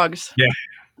 Murdering frogs. Yeah.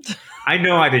 I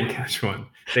know I didn't catch one.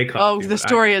 They caught me. The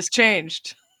story has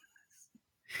changed.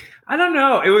 I don't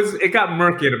know. It got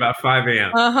murky at about 5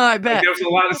 a.m. I Like, bet. there was a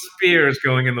lot of spears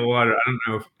going in the water. I don't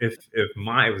know if it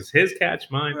was his catch,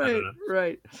 mine. I don't know.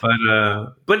 Right.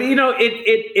 But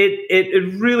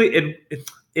it really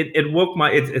it woke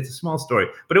my it's a small story,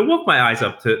 but it woke my eyes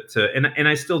up to and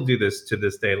I still do this to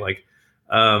this day. Like,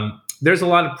 there's a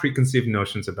lot of preconceived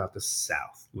notions about the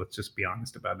South. Let's just be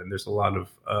honest about it. And there's a lot of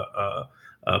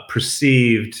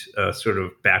perceived sort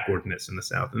of backwardness in the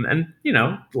South, and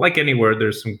like anywhere,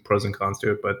 there's some pros and cons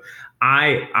to it. But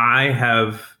I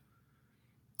have,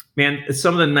 man,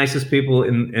 some of the nicest people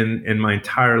in my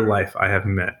entire life I have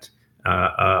met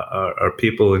are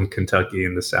people in Kentucky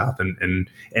in the South, and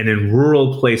in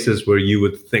rural places where you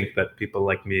would think that people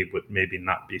like me would maybe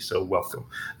not be so welcome.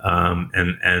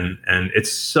 And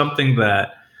it's something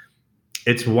that,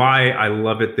 it's why I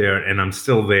love it there, and I'm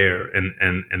still there,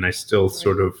 and I still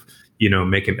sort of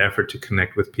make an effort to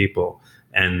connect with people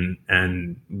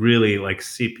and really like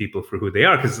see people for who they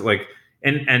are, because like.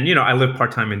 And I live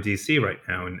part-time in DC right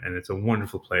now, and it's a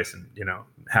wonderful place, and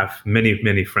have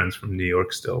many friends from New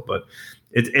York still. But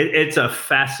it's a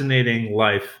fascinating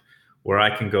life where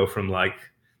I can go from like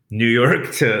New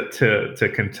York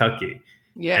to Kentucky,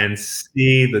 and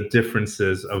see the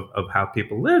differences of how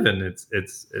people live, and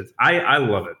I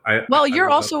love it.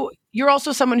 You're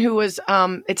also someone who was,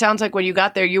 it sounds like when you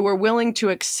got there, you were willing to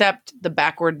accept the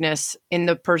backwardness in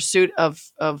the pursuit of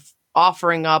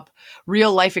offering up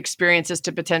real life experiences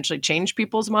to potentially change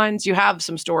people's minds. You have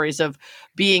some stories of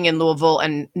being in Louisville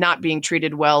and not being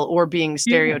treated well or being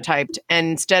stereotyped. Yeah.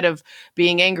 And instead of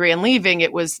being angry and leaving,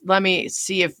 it was, let me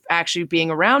see if actually being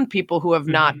around people who have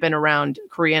not been around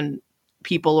Korean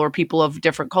people or people of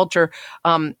different culture,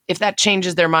 if that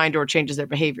changes their mind or changes their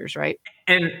behaviors, right?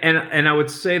 And I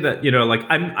would say that, like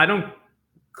I don't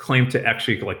claim to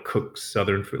actually like cook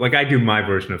Southern food. Like I do my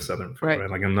version of Southern food, right?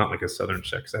 Like I'm not like a Southern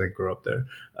chef because I didn't grow up there.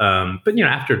 But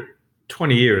after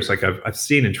 20 years, like I've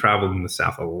seen and traveled in the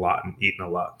South a lot and eaten a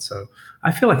lot. So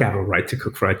I feel like I have a right to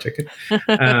cook fried chicken.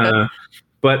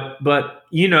 But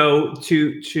when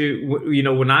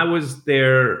I was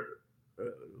there,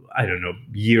 I don't know,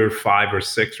 year 5 or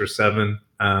 6 or 7,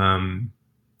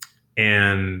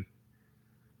 and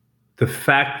the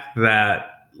fact that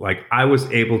like I was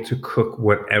able to cook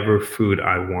whatever food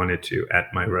I wanted to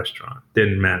at my restaurant.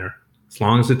 Didn't matter. As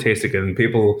long as it tasted good. And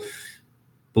people,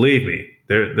 believe me,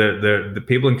 the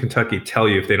people in Kentucky tell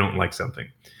you if they don't like something.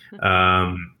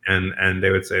 And they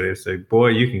would say, boy,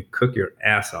 you can cook your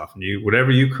ass off. And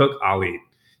whatever you cook, I'll eat,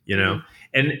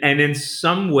 And in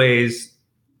some ways,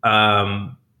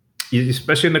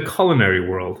 especially in the culinary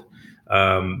world,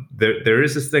 there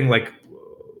is this thing like,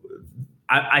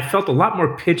 I felt a lot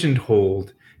more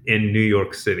pigeonholed in New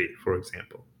York City, for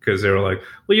example, because they were like,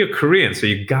 well, you're Korean, so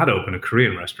you got to open a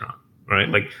Korean restaurant, right?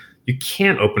 Like you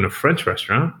can't open a French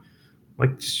restaurant.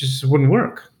 Like it just wouldn't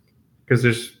work, because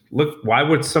why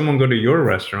would someone go to your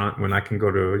restaurant when I can go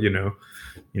to,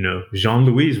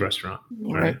 Jean-Louis' restaurant,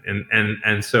 right?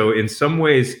 And so in some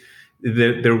ways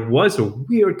there was a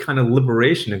weird kind of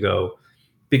liberation to go,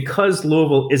 because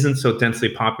Louisville isn't so densely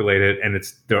populated and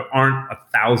there aren't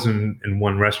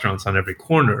 1,001 restaurants on every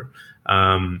corner.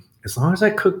 As long as I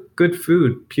cook good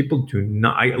food, people do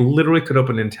not. I literally could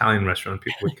open an Italian restaurant,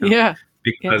 people would come.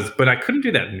 But I couldn't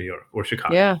do that in New York or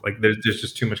Chicago. Yeah. Like there's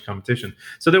just too much competition.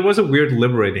 So there was a weird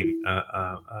liberating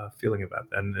feeling about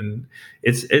that, and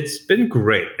it's been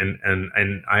great.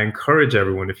 And I encourage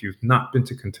everyone, if you've not been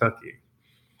to Kentucky,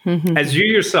 as you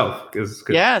yourself, because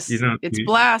it's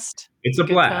blast. It's a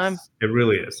blast. Time. It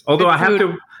really is. Although I have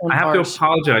to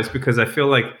apologize, because I feel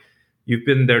like you've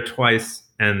been there twice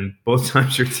and both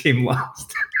times your team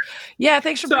lost. Yeah,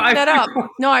 thanks for bringing that up.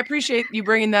 No, I appreciate you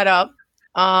bringing that up.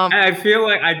 I feel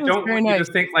like I don't want you to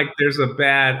think like there's a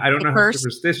bad. I don't know how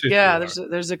superstitious. Yeah,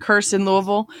 there's a curse in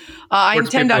Louisville. I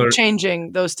intend on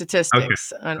changing those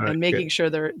statistics and making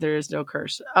sure there is no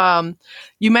curse.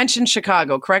 You mentioned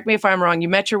Chicago. Correct me if I'm wrong. You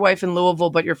met your wife in Louisville,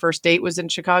 but your first date was in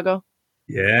Chicago?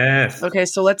 Yes. Okay,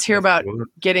 so let's hear about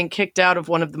getting kicked out of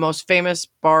one of the most famous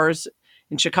bars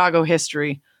in Chicago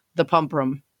history, the Pump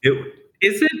Room.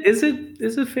 Is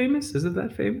it famous? Is it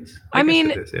that famous? I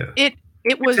mean,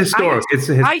 it was historic.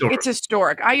 It's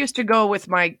historic. I used to go with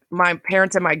my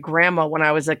parents and my grandma when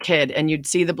I was a kid, and you'd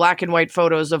see the black and white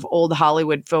photos of old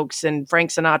Hollywood folks and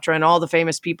Frank Sinatra and all the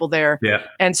famous people there. Yeah.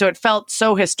 And so it felt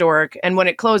so historic. And when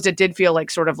it closed, it did feel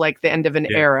like sort of like the end of an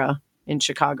era in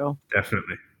Chicago.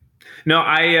 Definitely. No,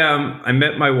 I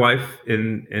met my wife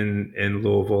in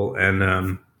Louisville,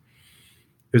 and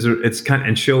she's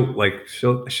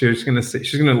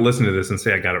gonna listen to this and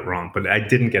say I got it wrong, but I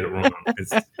didn't get it wrong.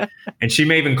 And she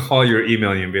may even call you or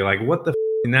email you and be like, "What the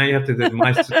now you have to do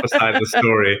my side of the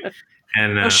story.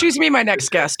 And Oh, she's me, my next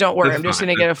guest. Don't worry. that's I'm just fine.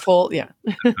 going to get a full, yeah.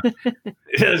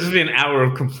 It'll just be an hour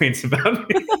of complaints about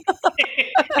me.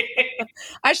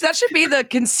 Actually, that should be the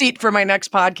conceit for my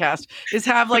next podcast is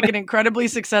have like an incredibly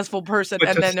successful person But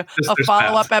and just then their a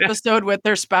follow-up spouse. episode with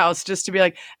their spouse just to be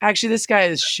like, actually, this guy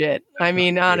is shit. I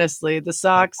mean, honestly, the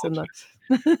socks and the...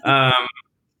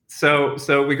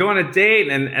 So we go on a date,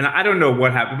 and I don't know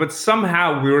what happened, but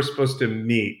somehow we were supposed to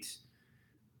meet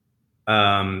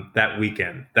that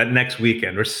next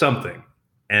weekend or something.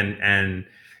 And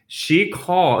she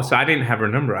called, so I didn't have her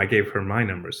number. I gave her my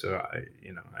number, so I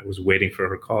was waiting for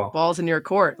her call. Balls in your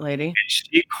court, lady. And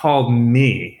she called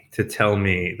me to tell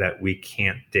me that we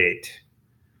can't date,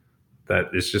 that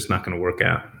it's just not going to work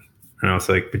out. And I was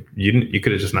like, but you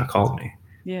could have just not called me.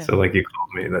 Yeah. So like you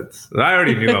called me. I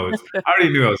already knew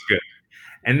I was good.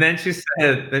 And then she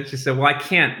said, well, I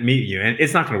can't meet you, and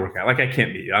it's not going to work out. Like, I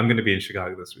can't meet you. I'm going to be in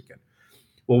Chicago this weekend.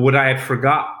 Well, what I had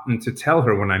forgotten to tell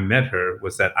her when I met her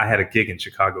was that I had a gig in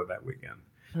Chicago that weekend.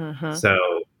 Uh-huh. So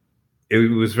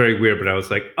it was very weird, but I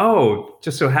was like, oh,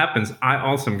 just so happens I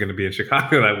also am going to be in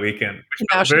Chicago that weekend. which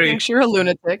Now felt she thinks you're a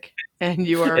lunatic and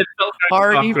you are it felt very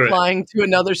already awkward. flying to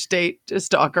another state to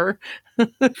stalk her.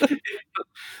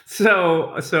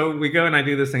 So we go and I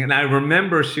do this thing, and I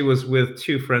remember she was with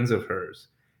two friends of hers,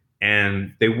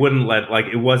 and they wouldn't let, like,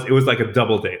 it was like a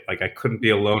double date. Like, I couldn't be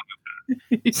alone with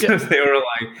her. So they were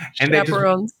like, and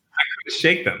Chaperones. I couldn't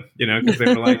shake them, because they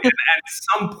were like, and at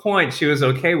some point she was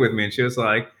okay with me, and she was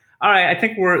like, all right, I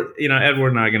think we're, Edward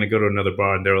and I are going to go to another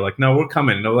bar. And they were like, no, we're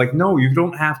coming. And they were like, no, you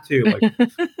don't have to. Like,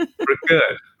 we're good.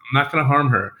 I'm not going to harm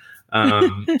her. So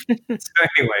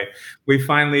anyway, we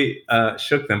finally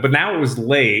shook them. But now it was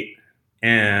late,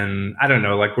 and I don't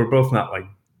know, like, we're both not like,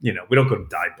 we don't go to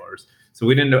dive bars. So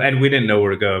we didn't know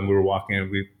where to go. And we were walking,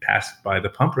 and we passed by the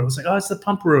pump room. I was like, oh, it's the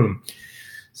pump room.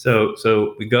 So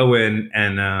we go in,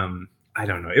 and I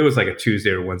don't know, it was like a Tuesday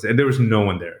or Wednesday, and there was no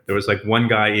one there. There was like one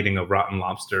guy eating a rotten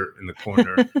lobster in the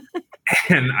corner.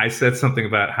 And I said something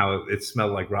about how it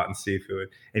smelled like rotten seafood,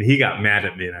 and he got mad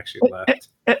at me and actually left.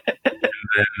 And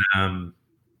then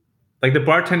like, the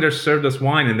bartender served us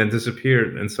wine and then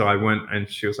disappeared. And so I went, and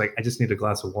she was like, I just need a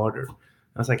glass of water.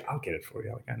 I was like, I'll get it for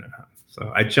you. Like, I know how.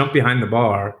 So I jumped behind the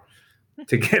bar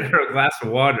to get her a glass of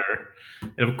water.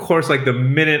 And of course, like, the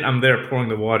minute I'm there pouring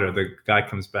the water, the guy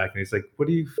comes back and he's like, what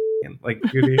are you like?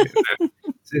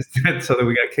 So that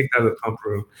we got kicked out of the pump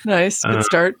room. Nice. Good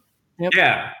start. Yep.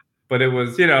 Yeah. But it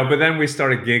was, but then we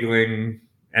started giggling,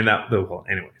 and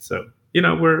anyway. So,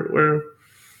 we're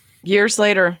Years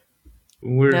later.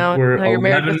 we're Now we're you're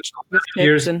married 11 with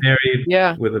years kids and married,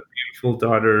 yeah. with a beautiful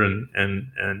daughter,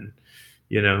 and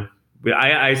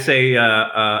I say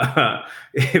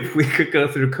if we could go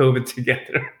through COVID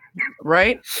together,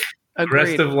 Right? the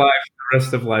Agreed.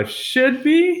 rest of life should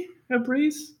be a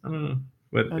breeze. I don't know,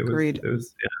 but Agreed. it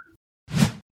was yeah.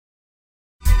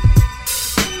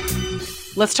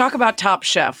 Let's talk about Top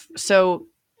Chef. So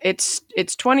it's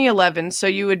 2011. So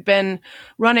you had been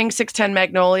running 610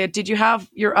 Magnolia. Did you have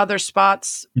your other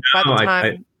spots by the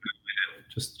time?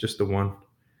 Just the one.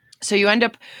 So you end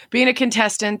up being a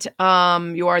contestant.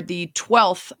 You are the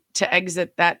 12th to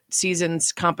exit that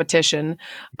season's competition.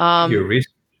 Your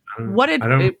research.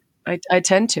 I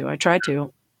tend to. I try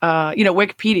to.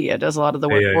 Wikipedia does a lot of the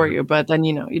work for you, but then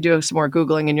you do some more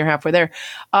Googling and you're halfway there.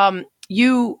 What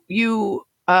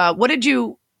did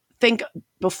you think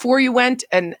before you went,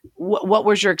 and what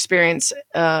was your experience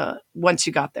once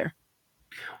you got there?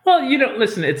 Well,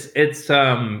 listen, it's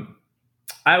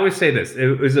I always say this.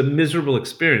 It was a miserable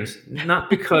experience, not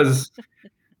because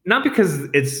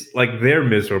it's like they're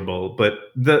miserable, but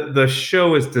the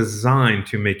show is designed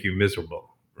to make you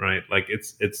miserable, right? Like,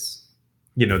 it's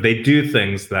they do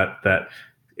things that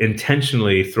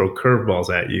intentionally throw curveballs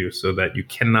at you so that you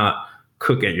cannot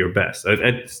cook at your best.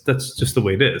 That's just the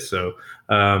way it is. So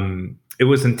it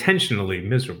was intentionally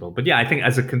miserable. But yeah, I think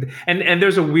and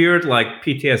there's a weird like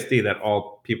PTSD that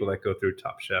all people that go through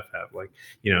Top Chef have. Like,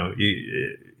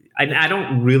 I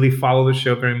don't really follow the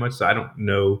show very much, so I don't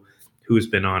know who's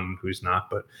been on and who's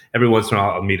not. But every once in a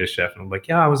while, I'll meet a chef and I'm like,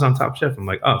 yeah, I was on Top Chef. I'm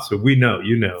like, oh, so we know,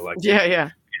 like, yeah.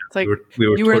 It's like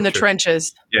you were in the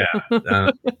trenches. Yeah.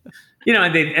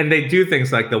 And they do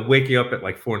things like they'll wake you up at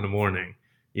like 4 a.m,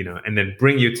 and then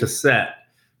bring you to set.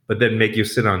 but then make you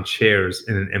sit on chairs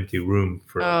in an empty room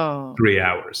for 3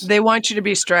 hours. They want you to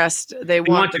be stressed. They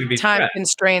want the time stressed.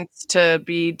 Constraints to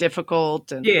be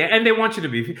difficult. And and they want you to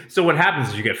be. So what happens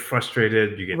is you get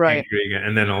frustrated, you get angry,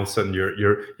 and then all of a sudden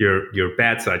your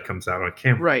bad side comes out on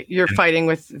camera. Right, you're fighting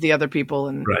with the other people,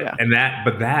 and and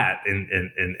that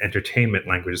in entertainment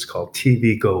language is called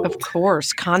TV gold. Of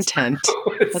course, content.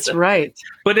 That's right.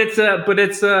 But it's a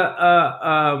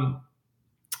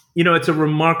it's a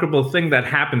remarkable thing that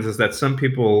happens is that some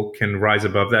people can rise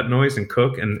above that noise and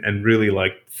cook and really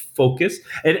like focus.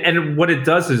 And what it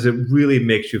does is it really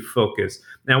makes you focus.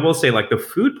 Now, we'll say like the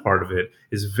food part of it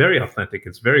is very authentic.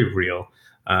 It's very real.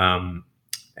 And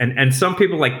some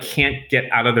people like can't get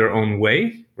out of their own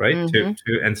way, right?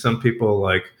 And some people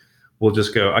like will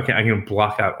just go, okay, I'm going to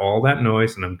block out all that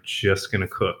noise and I'm just going to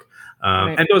cook.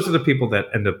 And those are the people that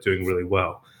end up doing really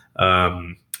well.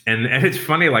 And it's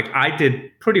funny, like I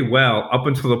did pretty well up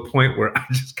until the point where I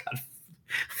just got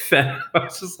fed up. I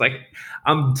was just like,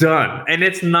 I'm done. And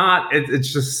it's not,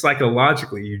 it's just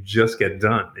psychologically, you just get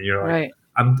done. And you're like,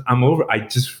 I'm over. I'm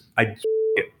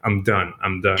done.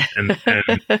 And that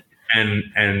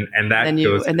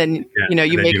goes. And then,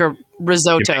 you make a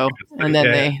risotto and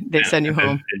then they send you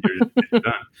home. And you're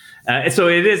done. So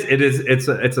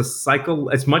it's a cycle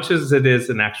as much as it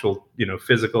is an actual,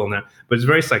 physical and that, but it's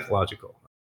very psychological.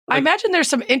 I imagine there's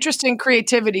some interesting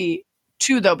creativity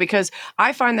too, though, because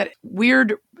I find that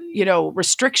weird,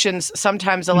 restrictions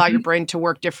sometimes allow your brain to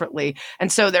work differently.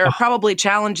 And so there are probably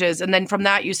challenges. And then from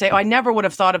that, you say, I never would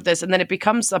have thought of this. And then it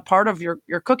becomes a part of your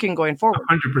cooking going forward.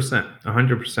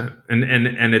 100%. And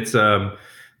it's,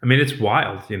 it's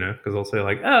wild, because I'll say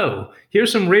like, oh,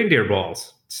 here's some reindeer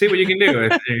balls. See what you can do.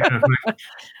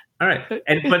 All right.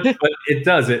 But it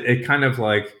does. It kind of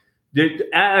like,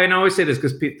 I always say this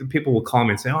because people will call me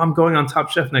and say, "Oh, I'm going on Top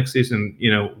Chef next season.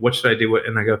 What should I do?"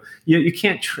 And I go, "You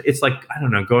can't. It's like I don't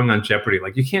know, going on Jeopardy.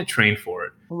 Like you can't train for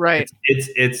it. Right?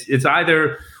 It's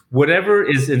either whatever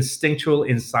is instinctual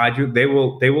inside you. They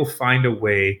will find a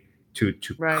way to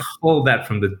pull that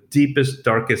from the deepest,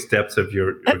 darkest depths of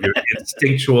your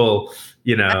instinctual.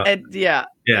 And they've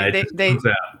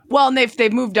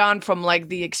moved on from like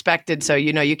the expected. So,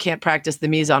 you can't practice the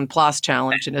mise en place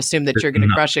challenge and assume that you're going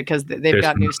to crush it because they've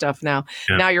got new stuff now.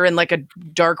 Yeah. Now you're in like a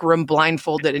dark room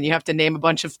blindfolded and you have to name a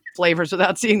bunch of flavors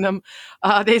without seeing them.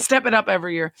 They step it up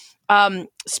every year.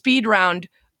 Speed round,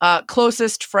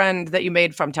 closest friend that you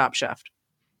made from Top Chef.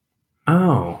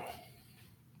 Oh,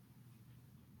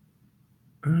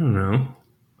 I don't know.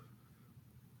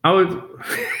 I would.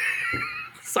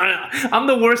 Sorry, I'm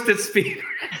the worst at speed.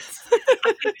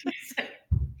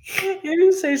 If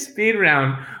you say speed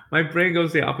round, my brain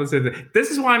goes the opposite.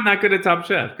 This is why I'm not good at Top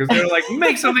Chef because they're like,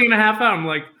 make something in a half hour. I'm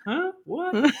like, huh?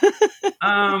 What?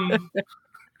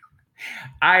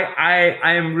 I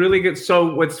am really good.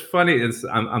 So what's funny is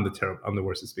I'm the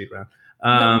worst at speed round.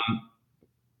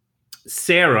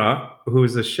 Sarah,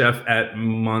 who's a chef at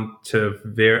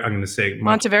Monteverde, I'm going to say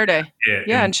Monteverde,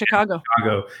 in Chicago.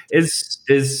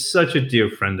 Is such a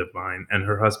dear friend of mine, and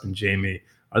her husband Jamie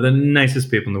are the nicest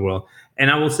people in the world.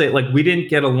 And I will say, like, we didn't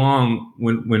get along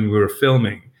when we were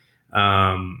filming,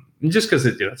 just because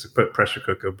it's a pressure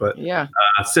cooker. But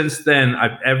since then,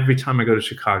 every time I go to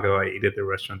Chicago, I eat at their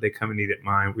restaurant. They come and eat at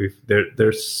mine. They're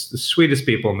the sweetest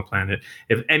people on the planet.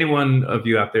 If anyone of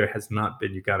you out there has not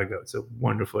been, you got to go. It's a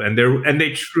wonderful, and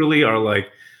they truly are like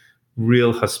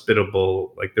real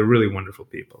hospitable. Like they're really wonderful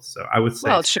people. So I would say,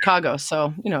 well, it's Chicago,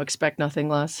 so expect nothing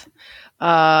less.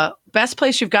 Best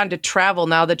place you've gotten to travel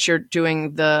now that you're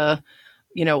doing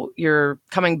you're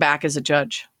coming back as a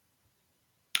judge.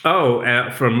 Oh,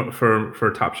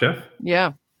 for Top Chef?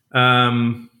 Yeah.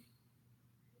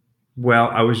 Well,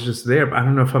 I was just there, but I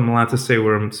don't know if I'm allowed to say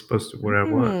where I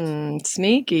was.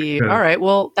 Sneaky. Yeah. All right.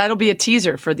 Well, that'll be a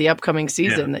teaser for the upcoming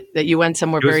season that you went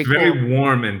somewhere very cool. It was very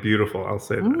warm and beautiful. I'll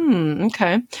say that.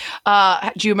 Okay.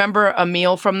 Do you remember a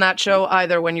meal from that show,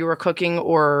 either when you were cooking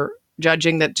or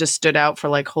judging, that just stood out for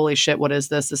like, holy shit, what is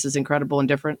this? This is incredible and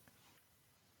different.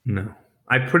 No.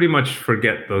 I pretty much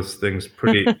forget those things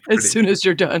pretty as soon as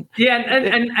you're done. Yeah,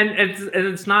 and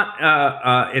it's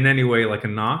not in any way like a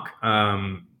knock,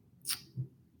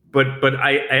 but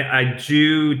I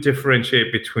do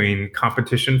differentiate between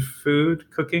competition food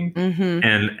cooking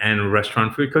and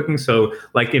restaurant food cooking. So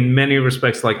like in many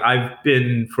respects, like I've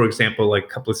been, for example, like a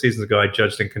couple of seasons ago, I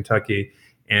judged in Kentucky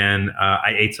and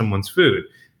I ate someone's food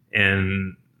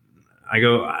and I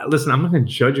go, listen, I'm not going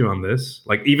to judge you on this.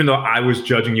 Like, even though I was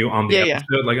judging you on the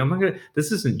episode, like, I'm not going to,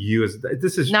 this isn't you.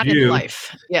 This is not you. in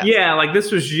life. Yeah. Yeah. Like, this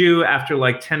was you after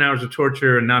like 10 hours of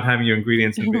torture and not having your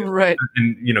ingredients and, right.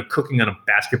 and cooking on a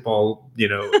basketball,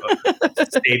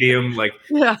 stadium. Like,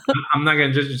 yeah. I'm not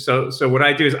going to judge you. So what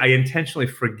I do is I intentionally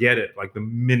forget it like the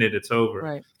minute it's over.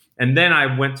 Right. And then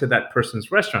I went to that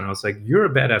person's restaurant. I was like, "You're a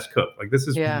badass cook. Like, this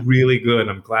is really good.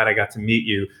 I'm glad I got to meet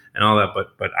you and all that."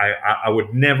 But I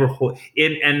would never hold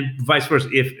it, and vice versa.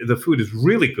 If the food is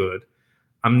really good,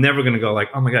 I'm never going to go like,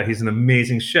 "Oh my God, he's an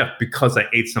amazing chef," because I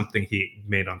ate something he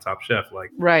made on Top Chef. Like,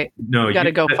 right? No, you got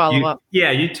to go follow up. Yeah,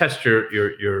 you test your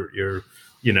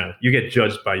you get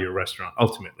judged by your restaurant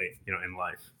ultimately. In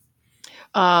life.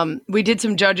 We did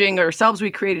some judging ourselves.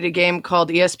 We created a game called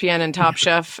ESPN and Top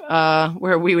Chef,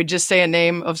 where we would just say a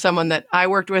name of someone that I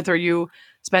worked with or you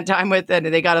spent time with, and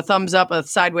they got a thumbs up, a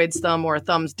sideways thumb, or a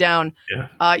thumbs down.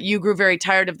 Yeah. You grew very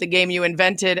tired of the game you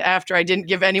invented after I didn't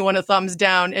give anyone a thumbs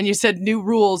down, and you said new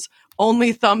rules,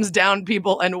 only thumbs down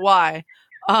people, and why.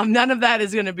 None of that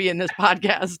is going to be in this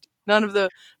podcast. None of the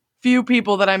few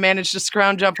people that I managed to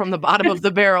scrounge up from the bottom of the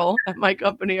barrel at my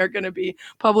company are going to be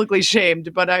publicly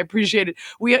shamed, but I appreciate it.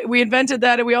 We invented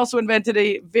that, and we also invented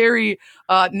a very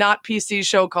not PC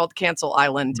show called Cancel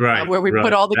Island, where we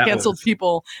put all the canceled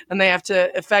people, and they have to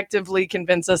effectively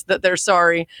convince us that they're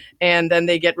sorry, and then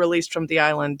they get released from the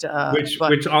island.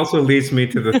 Which also leads me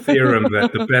to the theorem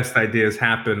that the best ideas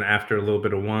happen after a little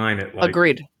bit of wine at like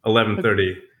Agreed.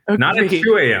 11:30. Not at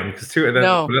 2 a.m. because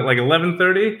no. But at like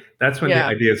 11:30, that's when the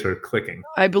ideas are clicking.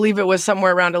 I believe it was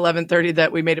somewhere around 11:30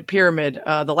 that we made a pyramid.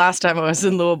 The last time I was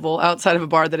in Louisville, outside of a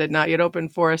bar that had not yet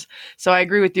opened for us. So I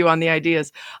agree with you on the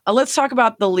ideas. Let's talk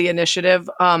about the Lee Initiative.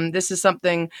 This is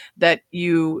something that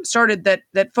you started that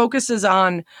focuses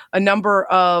on a number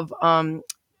of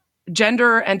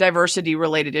gender and diversity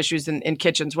related issues in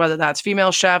kitchens, whether that's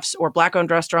female chefs or Black-owned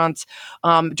restaurants.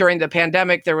 During the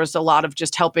pandemic, there was a lot of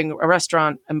just helping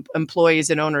restaurant employees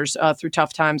and owners through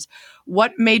tough times.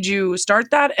 What made you start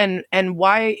that, and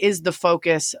why is the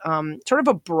focus sort of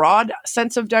a broad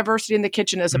sense of diversity in the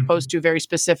kitchen as opposed to very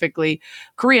specifically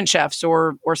Korean chefs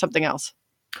or something else?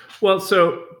 Well,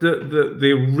 so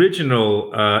the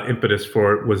original impetus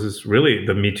for it was really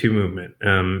the Me Too movement,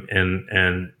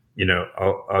 and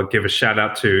I'll give a shout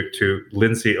out to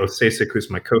Lindsay Osasek,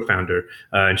 who's my co-founder,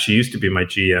 and she used to be my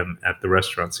GM at the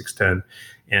restaurant 610.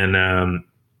 And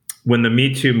when the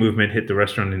Me Too movement hit the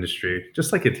restaurant industry,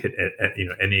 just like it hit at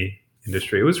any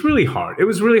industry, it was really hard. It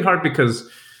was really hard because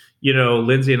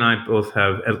Lindsay and I both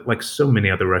have, like so many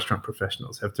other restaurant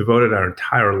professionals, have devoted our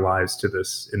entire lives to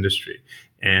this industry,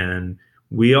 and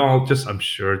we all I'm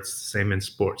sure it's the same in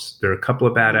sports. There are a couple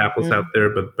of bad apples out there,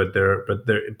 but they're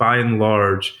by and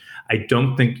large, I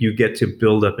don't think you get to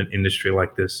build up an industry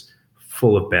like this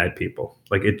full of bad people.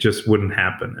 Like, it just wouldn't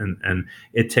happen. And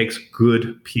it takes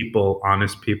good people,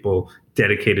 honest people,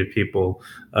 dedicated people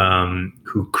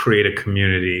who create a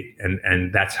community.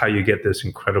 And that's how you get this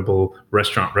incredible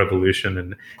restaurant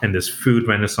revolution and this food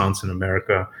renaissance in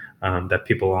America that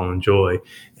people all enjoy.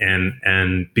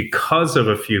 And because of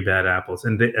a few bad apples,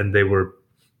 and they were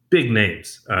big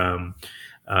names,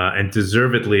 and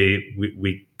deservedly,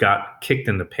 we got kicked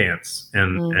in the pants.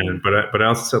 But I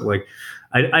also said, like,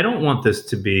 I don't want this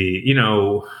to be,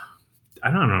 I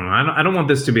don't know. I don't want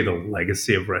this to be the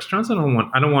legacy of restaurants. I don't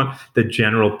want the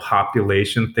general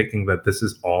population thinking that this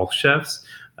is all chefs.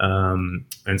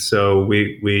 And so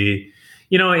we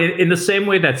in the same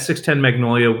way that 610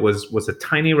 Magnolia was a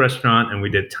tiny restaurant and we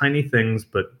did tiny things,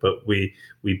 but we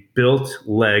built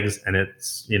legs, and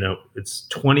it's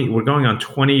 20. We're going on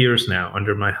 20 years now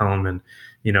under my helm, and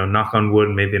knock on wood,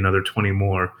 maybe another 20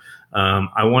 more.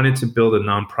 I wanted to build a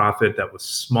nonprofit that was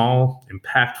small,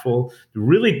 impactful,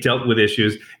 really dealt with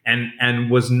issues, and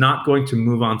was not going to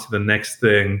move on to the next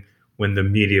thing when the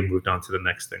media moved on to the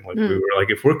next thing. Like, we were like,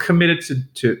 if we're committed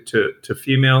to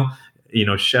female,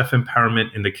 chef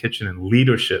empowerment in the kitchen and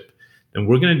leadership, then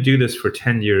we're going to do this for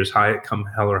 10 years, come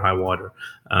hell or high water.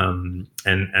 And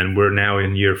we're now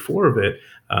in year 4 of it,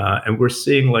 and we're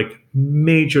seeing like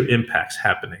major impacts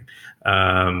happening.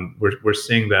 We're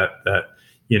seeing that.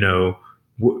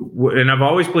 And I've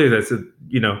always believed that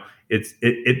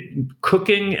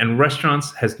cooking and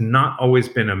restaurants has not always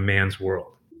been a man's world.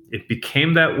 It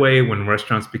became that way when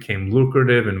restaurants became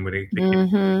lucrative and when it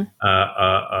became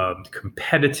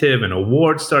competitive, and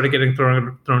awards started getting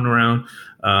thrown around.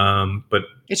 But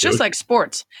it's just like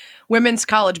sports. Women's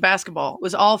college basketball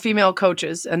was all female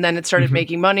coaches, and then it started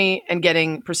making money and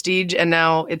getting prestige, and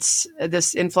now it's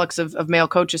this influx of male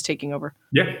coaches taking over.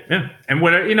 Yeah. And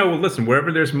listen,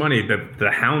 wherever there's money, the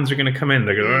hounds are going to come in.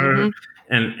 They're going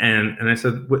And I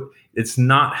said, it's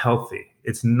not healthy.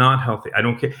 It's not healthy. I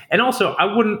don't care. And also, I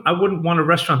wouldn't want a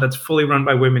restaurant that's fully run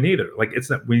by women either. Like,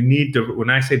 it's not. We need when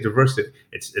I say diversity,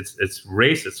 it's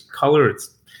race, it's color,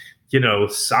 it's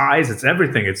size, it's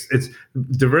everything. It's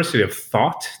diversity of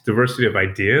thought, diversity of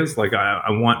ideas. Like,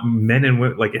 I want men and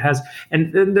women. Like, it has.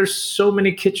 And then there's so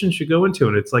many kitchens you go into,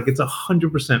 and it's like it's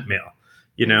 100% male.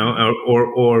 And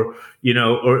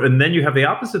then you have the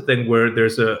opposite thing where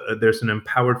there's an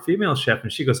empowered female chef,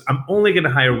 and she goes, I'm only going to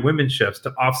hire women chefs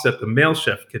to offset the male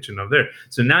chef kitchen over there.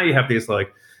 So now you have these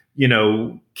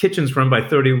kitchens run by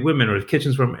 30 women, or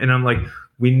kitchens and I'm like,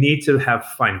 we need to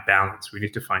find balance. We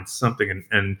need to find something.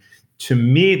 And to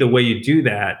me, the way you do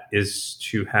that is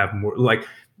to have more, like,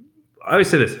 I always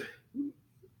say this,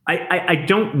 I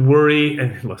don't worry.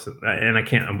 And listen, and I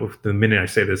can't. The minute I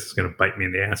say this, it's going to bite me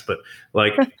in the ass. But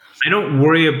like, I don't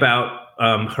worry about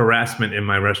harassment in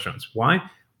my restaurants. Why?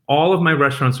 All of my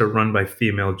restaurants are run by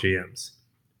female GMs,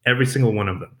 every single one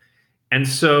of them. And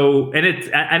so,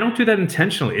 I don't do that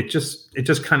intentionally. It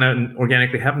just kind of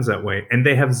organically happens that way. And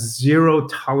they have zero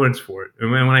tolerance for it.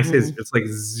 And when I say it's like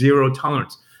zero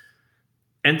tolerance.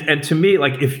 And to me,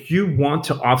 like, if you want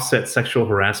to offset sexual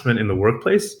harassment in the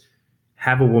workplace,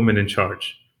 have a woman in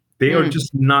charge. They are just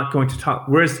not going to talk.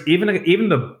 Whereas even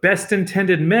the best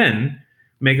intended men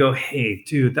may go, hey,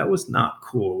 dude, that was not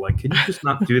cool. Like, can you just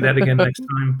not do that again next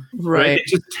time? Right. They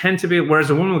just tend to be, whereas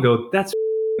a woman will go, that's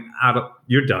out of,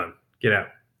 you're done. Get out.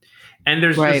 And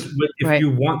there's if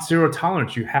you want zero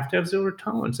tolerance, you have to have zero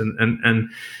tolerance. And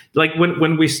like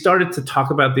when we started to talk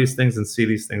about these things and see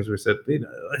these things, we said,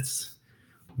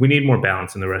 we need more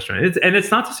balance in the restaurant. It's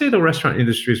not to say the restaurant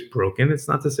industry is broken. It's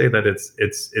not to say that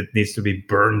it needs to be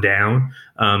burned down.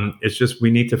 It's just we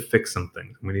need to fix some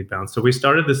things. We need balance. So we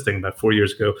started this thing about 4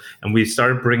 years ago, and we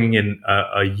started bringing in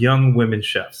young women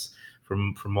chefs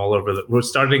from all over. We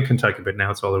started in Kentucky, but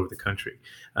now it's all over the country.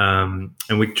 And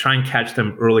we try and catch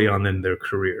them early on in their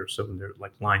career. So they're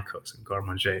like line cooks and garde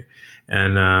manger,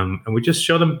 and we just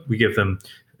show them. We give them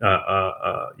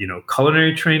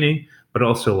culinary training, but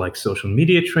also like social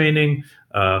media training,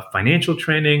 financial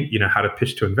training, how to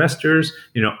pitch to investors,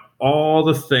 all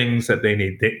the things that they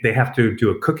need. They have to do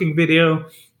a cooking video.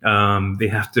 They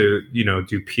have to,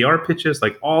 do PR pitches,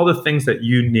 like all the things that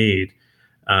you need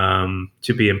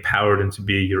to be empowered and to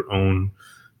be your own,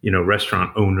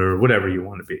 restaurant owner, whatever you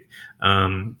want to be.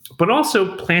 But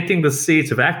also planting the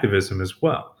seeds of activism as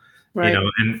well. Right.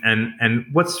 And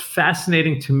what's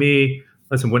fascinating to me,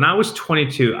 listen, when I was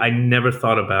 22, I never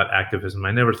thought about activism.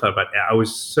 I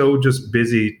was so just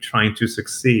busy trying to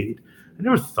succeed. I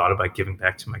never thought about giving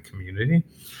back to my community.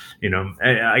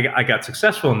 I got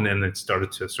successful, and then it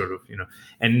started to sort of,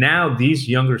 and now these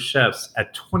younger chefs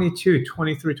at 22,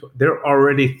 23, they're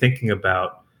already thinking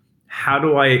about how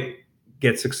do I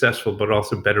get successful, but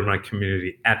also better my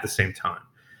community at the same time.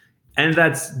 And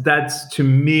that's to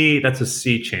me, that's a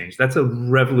sea change. That's a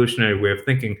revolutionary way of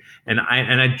thinking. And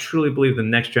I truly believe the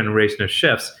next generation of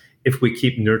chefs, if we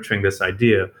keep nurturing this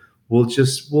idea,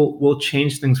 we'll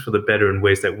change things for the better in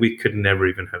ways that we could never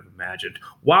even have imagined,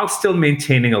 while still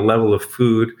maintaining a level of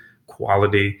food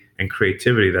quality and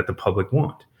creativity that the public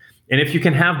want. And if you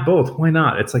can have both, why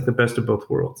not? It's like the best of both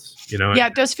worlds, Yeah,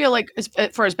 it does feel like,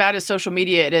 for as bad as social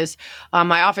media it is,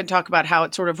 I often talk about how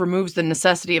it sort of removes the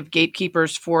necessity of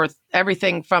gatekeepers for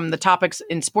everything from the topics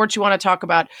in sports you want to talk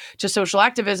about to social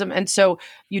activism. And so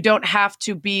you don't have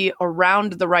to be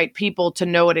around the right people to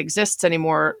know it exists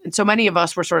anymore. And so many of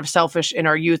us were sort of selfish in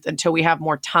our youth until we have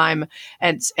more time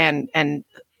and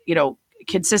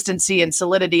consistency and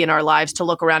solidity in our lives to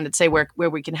look around and say where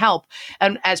we can help.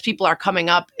 And as people are coming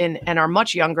up and are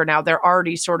much younger now, they're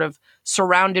already sort of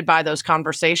surrounded by those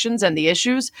conversations and the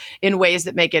issues in ways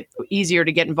that make it easier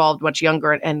to get involved much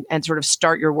younger and sort of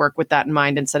start your work with that in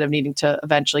mind instead of needing to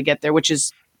eventually get there, which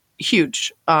is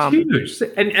huge. Huge.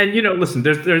 And listen,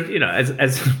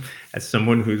 there's as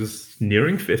someone who's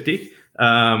nearing 50,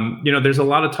 there's a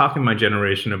lot of talk in my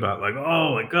generation about like,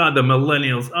 oh my God, the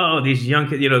millennials, oh, these young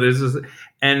kids, there's this,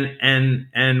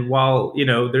 and while,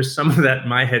 there's some of that in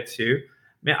my head too.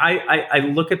 I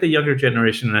look at the younger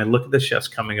generation, and I look at the chefs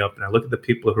coming up, and I look at the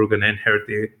people who are going to inherit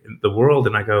the world,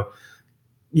 and I go,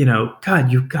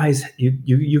 God, you guys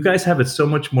have it so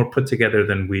much more put together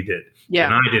than we did. Yeah.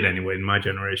 And I did anyway in my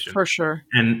generation. For sure.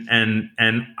 And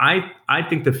I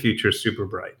think the future is super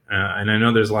bright. And I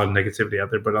know there's a lot of negativity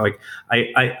out there, but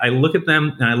I look at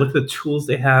them, and I look at the tools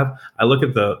they have. I look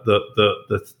at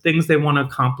the things they want to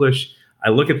accomplish. I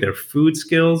look at their food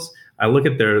skills. I look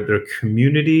at their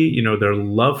community, their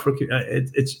love for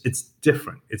it's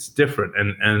different. It's different.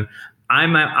 And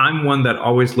I'm one that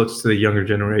always looks to the younger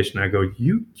generation. I go,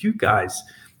 you guys,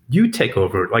 you take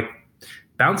over, like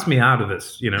bounce me out of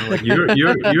this, like you're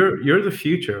the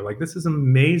future. Like this is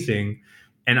amazing.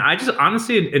 And I just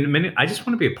honestly, in a minute, I just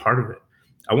want to be a part of it.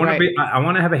 I want I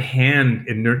want to have a hand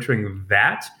in nurturing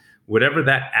that, whatever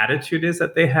that attitude is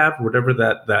that they have, whatever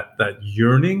that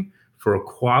yearning for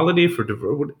equality, for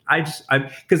diversity.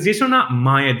 Because these are not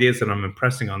my ideas that I'm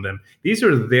impressing on them. These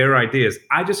are their ideas.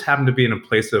 I just happen to be in a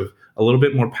place of a little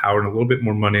bit more power and a little bit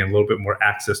more money and a little bit more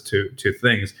access to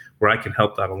things where I can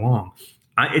help that along.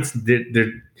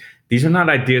 These are not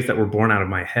ideas that were born out of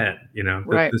my head.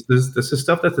 Right. This is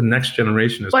stuff that the next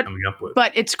generation is coming up with.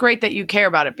 But it's great that you care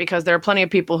about it, because there are plenty of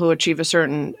people who achieve a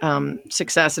certain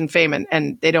success and fame,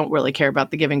 and they don't really care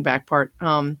about the giving back part.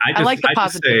 I like the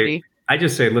positivity. I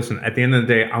just say, listen, at the end of the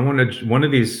day, I want to, one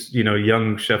of these,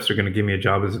 young chefs are going to give me a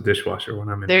job as a dishwasher when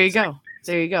I'm in. There you go.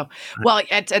 There you go. Well,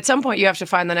 at some point you have to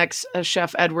find the next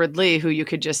chef, Edward Lee, who you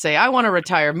could just say, I want to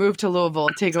retire, move to Louisville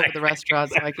and take over the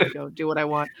restaurant so I can go do what I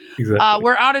want. Exactly.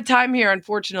 We're out of time here,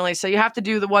 unfortunately. So you have to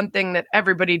do the one thing that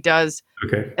everybody does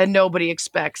and nobody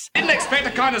expects. Didn't expect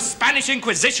a kind of Spanish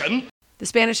Inquisition. The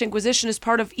Spanish Inquisition is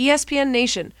part of ESPN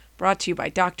Nation, brought to you by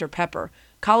Dr. Pepper.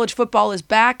 College football is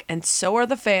back, and so are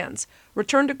the fans.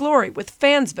 Return to glory with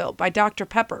Fansville by Dr.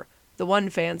 Pepper, the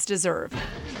one fans deserve.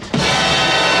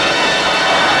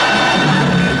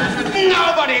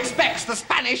 Nobody expects the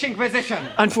Spanish Inquisition.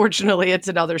 Unfortunately, it's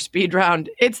another speed round.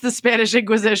 It's the Spanish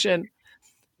Inquisition.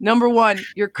 Number 1,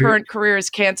 your current career is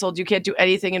canceled. You can't do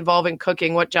anything involving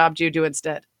cooking. What job do you do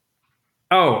instead?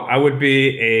 Oh, I would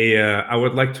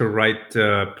like to write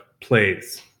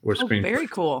plays or screenplays. Very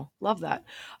cool. Love that.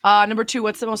 Number 2,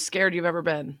 what's the most scared you've ever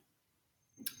been?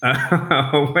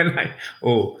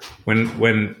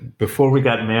 When before we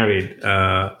got married,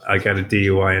 I got a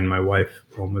DUI and my wife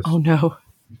almost. Oh no!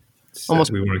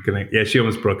 We weren't gonna. Yeah, she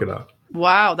almost broke it up.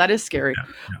 Wow, that is scary.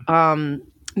 Yeah.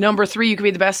 Number 3, you could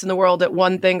be the best in the world at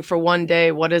one thing for one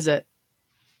day. What is it?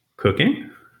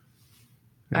 Cooking.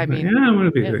 I mean, I want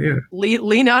to be good. Yeah.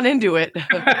 Lean on into it.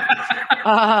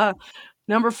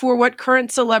 Number 4, what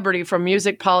current celebrity from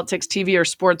music, politics, TV, or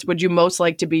sports would you most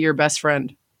like to be your best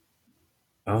friend?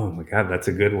 Oh my God, that's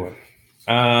a good one.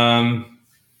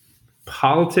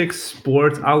 Politics,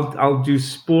 sports. I'll do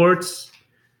sports.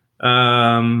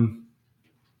 Deion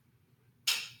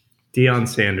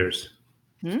Sanders.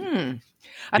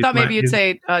 I thought maybe you'd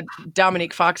say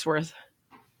Dominique Foxworth.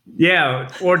 Yeah,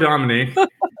 or Dominique.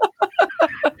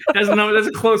 That's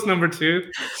a close number 2.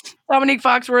 Dominique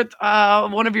Foxworth,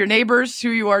 one of your neighbors who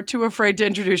you are too afraid to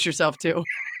introduce yourself to.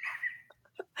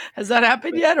 Has that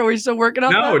happened yet? Or are we still working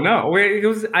on that? No.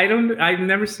 I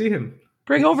never see him.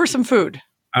 Bring over some food.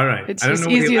 All right. It's I don't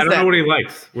know what he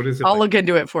likes. What is it? I'll look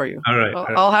into it for you. All right.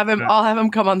 I'll have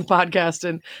him come on the podcast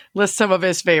and list some of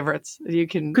his favorites. You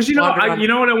can, because you know what I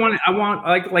want. I want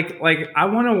I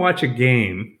want to watch a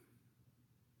game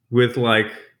with like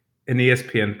an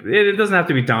ESPN. It doesn't have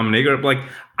to be Dominic, or like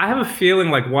I have a feeling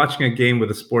like watching a game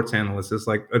with a sports analyst is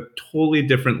like a totally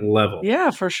different level. Yeah,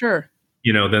 for sure.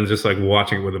 Than just like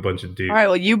watching it with a bunch of dudes. All right.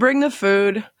 Well, you bring the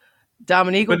food.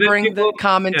 Dominique will bring the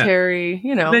commentary.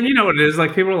 Yeah. Then you know what it is.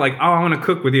 Like people are like, "Oh, I want to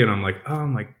cook with you," and I'm like, "Oh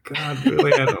my God,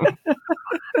 really?" I don't.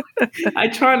 I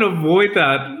try to avoid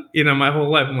that. My whole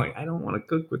life. I'm like, I don't want to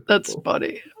cook with. That's people.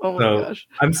 funny. Oh my gosh.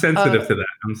 I'm sensitive to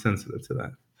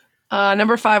that.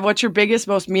 Number 5. What's your biggest,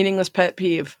 most meaningless pet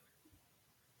peeve?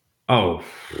 Oh,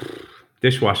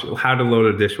 dishwasher. How to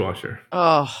load a dishwasher.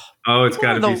 Oh, it's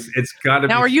got to be. It's got to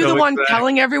be. Now, are you so the one exact.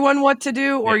 telling everyone what to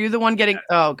do, or are you the one getting?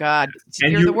 Oh God,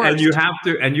 you're the worst. And you have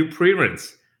to, and you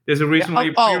pre-rinse. There's a reason why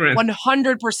you pre-rinse.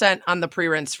 100% on the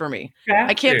pre-rinse for me.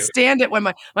 I can't stand it when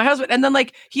my husband, and then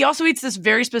like he also eats this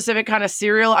very specific kind of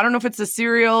cereal. I don't know if it's the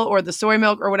cereal or the soy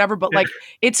milk or whatever, but like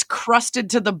it's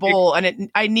crusted to the bowl, and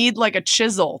I need like a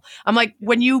chisel. I'm like,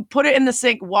 when you put it in the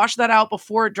sink, wash that out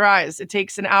before it dries. It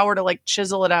takes an hour to like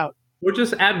chisel it out. Or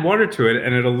just add water to it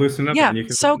and it'll loosen up. Yeah, and you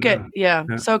can soak it. Yeah,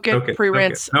 soak it,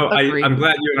 pre-rinse. No, I'm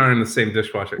glad you and I are in the same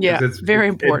dishwasher. Yeah, it's very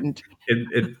important.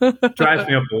 It drives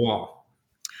me up the wall.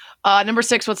 Number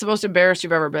 6, what's the most embarrassed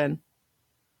you've ever been?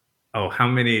 Oh, how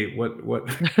many? What?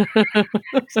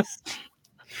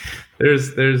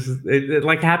 It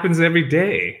like happens every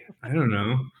day. I don't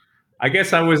know. I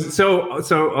guess I was so.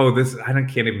 This I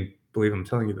can't even believe I'm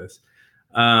telling you this.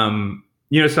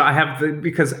 So I have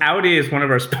because Audi is one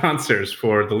of our sponsors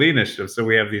for the Lee Initiative. So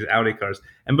we have these Audi cars.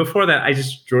 And before that, I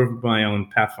just drove my own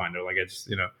Pathfinder. Like I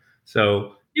just,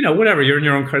 so, whatever, you're in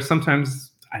your own car.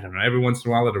 Sometimes, I don't know, every once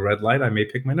in a while at a red light, I may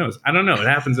pick my nose. I don't know. It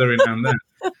happens every now and then.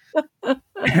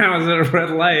 And I was at a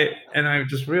red light and I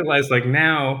just realized like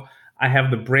now I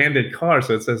have the branded car.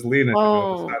 So it says Lee Initiative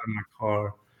on the side of my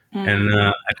car. And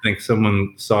I think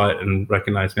someone saw it and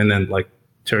recognized me, and then like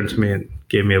turned to me and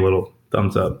gave me a little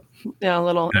thumbs up. Yeah, a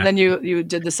little. And then you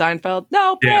did the Seinfeld.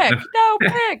 No pick, Yeah. no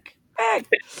pick.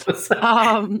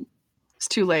 It's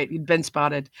too late. You'd been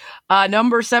spotted.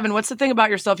 Number 7. What's the thing about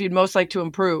yourself you'd most like to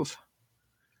improve?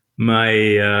 My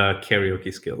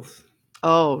karaoke skills.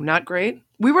 Oh, not great.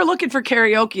 We were looking for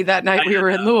karaoke that night. We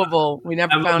were in Louisville. We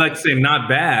never I would found like it. to say not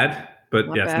bad, but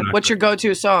Not yes. bad. Not What's your great.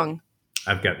 go-to song?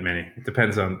 I've got many. It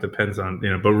depends on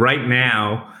But right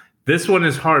now, this one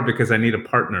is hard because I need a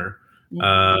partner.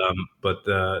 But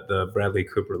the Bradley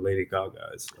Cooper, Lady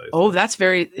Gaga is. Oh, that's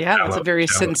very that's a very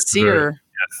sincere.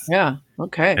 Yes. Yeah.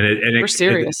 Okay. And We're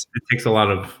serious. It takes a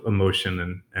lot of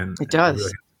emotion and It does.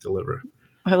 really have to deliver.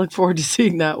 I look forward to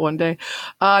seeing that one day.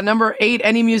 Number 8,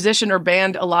 any musician or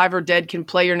band, alive or dead, can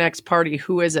play your next party.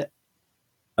 Who is it?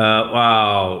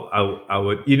 Wow. I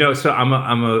would. So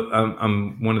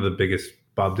I'm one of the biggest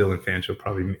Bob Dylan fans you'll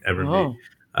probably ever Oh. meet.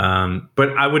 But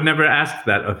I would never ask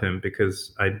that of him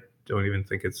because I don't even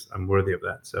think I'm worthy of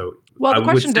that. So Well, the I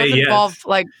question would say does yes. involve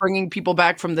like bringing people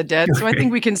back from the dead. So I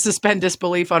think we can suspend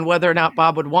disbelief on whether or not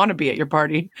Bob would want to be at your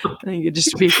party. I think you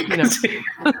just be,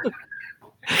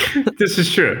 This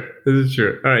is true.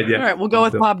 All right. Yeah. All right, we'll go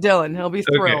with Bob Dylan. He'll be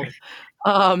thrilled.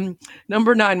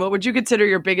 Number 9, what would you consider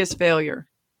your biggest failure?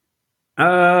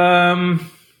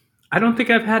 I don't think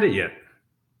I've had it yet.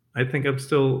 I think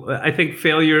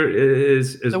failure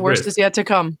is The worst risk. is yet to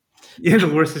come. Yeah,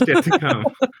 the worst is yet to come.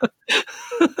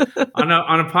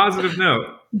 on a positive note,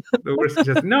 the worst is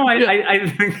just no. I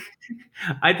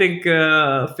think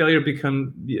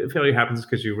failure happens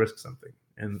because you risk something,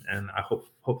 and I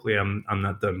hopefully I'm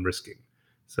not done risking.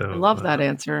 So I love that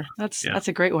answer. That's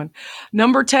a great one.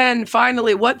 Number 10,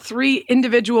 finally, what 3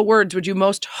 individual words would you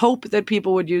most hope that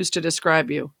people would use to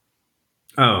describe you?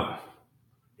 Oh,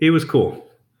 he was cool.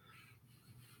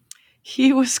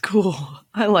 He was cool.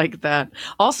 I like that.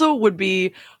 Also would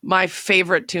be my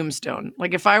favorite tombstone.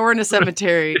 Like if I were in a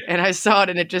cemetery and I saw it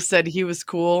and it just said he was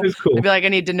cool, I'd be like, I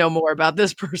need to know more about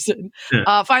this person.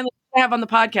 Yeah. Finally, I have on the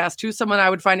podcast who's someone I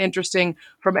would find interesting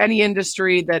from any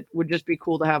industry that would just be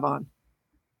cool to have on.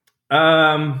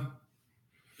 I'm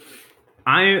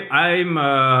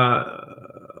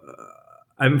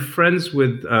friends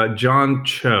with John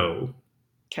Cho.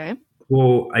 Okay.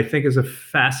 Who I think is a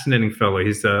fascinating fellow.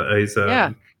 He's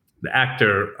the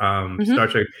actor, Star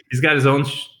Trek. He's got his own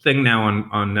thing now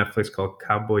on Netflix called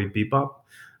Cowboy Bebop.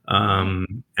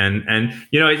 And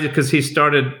because he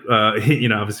started,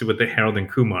 obviously with the Harold and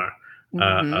Kumar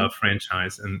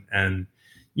franchise, and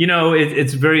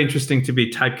it's very interesting to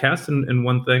be typecast in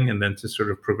one thing and then to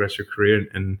sort of progress your career.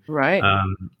 And right,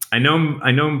 I know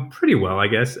him pretty well, I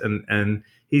guess, and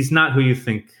he's not who you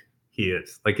think he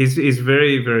is. Like he's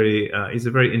very, very he's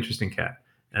a very interesting cat.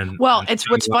 And it's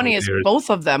what's funny is both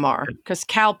of them are, because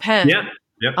Kal Penn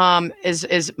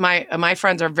is my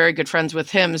friends are very good friends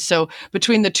with him. So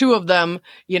between the two of them,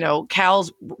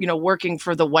 Cal's working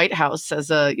for the White House as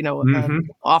a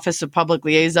Office of Public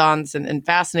Liaisons and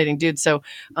fascinating dude. So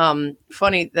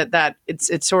funny that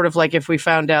it's sort of like if we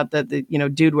found out that the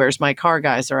Dude Where's My Car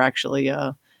guys are actually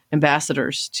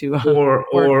ambassadors to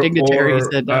or dignitaries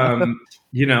that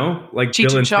like Cheech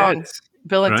Bill and Chong. Ted.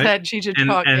 Bill and right? Ted, Cheech and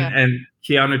Chong, and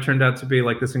Keanu turned out to be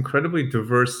like this incredibly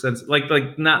diverse sense, like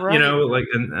not right.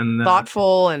 and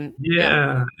thoughtful and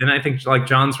and I think like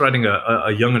John's writing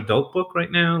a young adult book right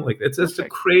now. Like it's just a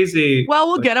crazy. Well,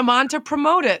 we'll get him on to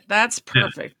promote it. That's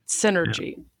perfect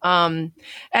synergy.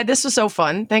 Ed, this was so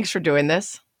fun. Thanks for doing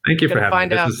this. Thank you for having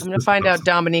me. I'm going to find out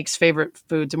Dominique's favorite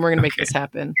foods, and we're going to make this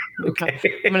happen. I'm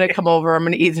going to come over. I'm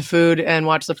going to eat the food and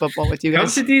watch the football with you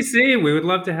guys. Come to DC. We would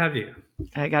love to have you.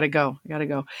 I got to go.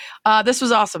 This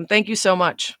was awesome. Thank you so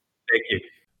much. Thank you.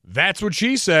 That's what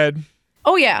she said.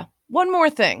 Oh, yeah. One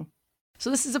more thing. So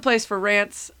this is a place for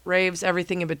rants, raves,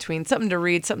 everything in between. Something to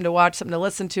read, something to watch, something to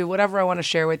listen to, whatever I want to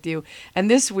share with you. And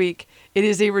this week, it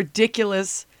is a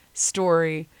ridiculous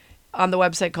story on the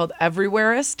website called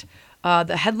Everywhereist.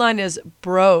 The headline is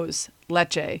Bros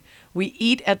Leche. We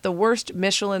eat at the worst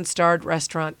Michelin-starred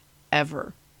restaurant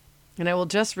ever. And I will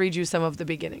just read you some of the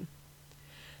beginning.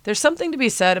 There's something to be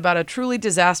said about a truly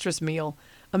disastrous meal,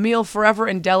 a meal forever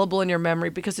indelible in your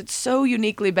memory because it's so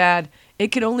uniquely bad,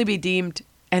 it can only be deemed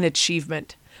an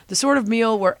achievement. The sort of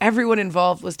meal where everyone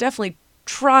involved was definitely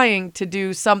trying to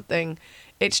do something.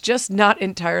 It's just not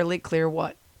entirely clear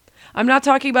what. I'm not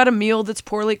talking about a meal that's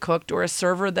poorly cooked or a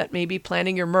server that may be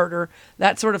planning your murder.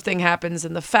 That sort of thing happens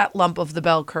in the fat lump of the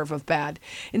bell curve of bad.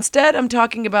 Instead, I'm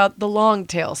talking about the long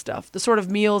tail stuff, the sort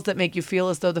of meals that make you feel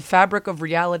as though the fabric of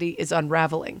reality is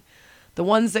unraveling. The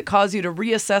ones that cause you to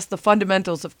reassess the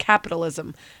fundamentals of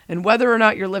capitalism and whether or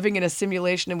not you're living in a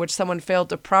simulation in which someone failed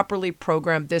to properly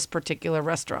program this particular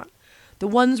restaurant. The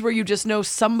ones where you just know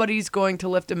somebody's going to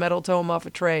lift a metal tome off a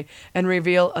tray and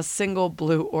reveal a single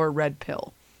blue or red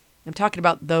pill. I'm talking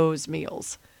about those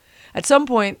meals. At some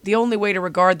point, the only way to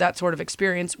regard that sort of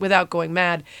experience without going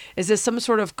mad is as some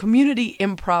sort of community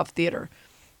improv theater.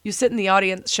 You sit in the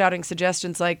audience shouting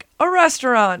suggestions like a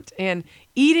restaurant and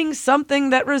eating something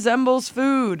that resembles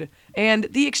food and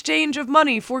the exchange of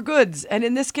money for goods. And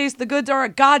in this case, the goods are a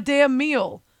goddamn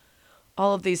meal.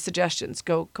 All of these suggestions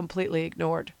go completely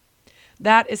ignored.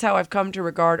 That is how I've come to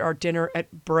regard our dinner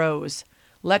at Bros,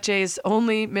 Lecce's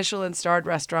only Michelin-starred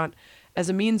restaurant, as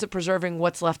a means of preserving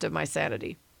what's left of my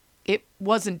sanity. It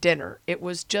wasn't dinner. It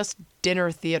was just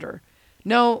dinner theater.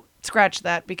 No, scratch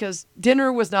that, because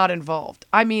dinner was not involved.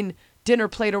 I mean, dinner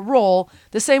played a role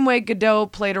the same way Godot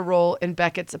played a role in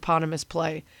Beckett's eponymous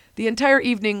play. The entire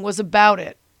evening was about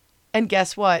it. And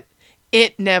guess what?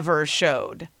 It never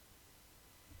showed.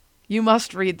 You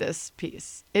must read this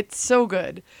piece. It's so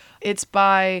good. It's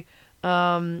by,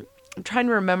 I'm trying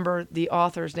to remember the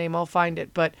author's name. I'll find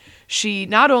it. But she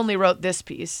not only wrote this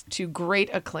piece to great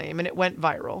acclaim, and it went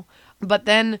viral, but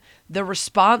then the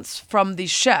response from the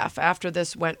chef after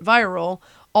this went viral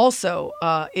also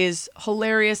is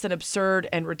hilarious and absurd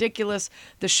and ridiculous.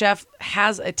 The chef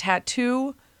has a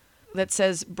tattoo that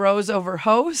says bros over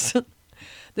hoes.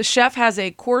 The chef has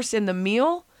a course in the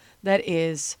meal that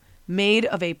is made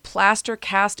of a plaster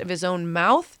cast of his own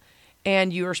mouth,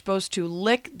 and you are supposed to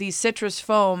lick the citrus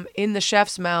foam in the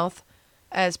chef's mouth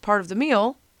as part of the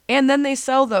meal, and then they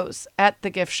sell those at the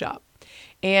gift shop.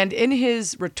 And in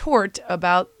his retort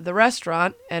about the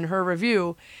restaurant and her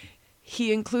review,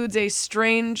 he includes a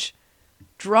strange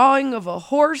drawing of a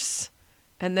horse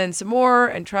and then some more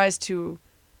and tries to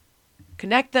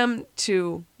connect them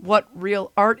to what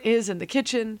real art is in the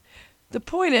kitchen. The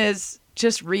point is,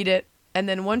 just read it. And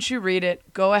then once you read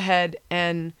it, go ahead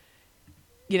and,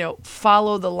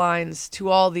 follow the lines to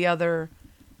all the other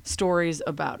stories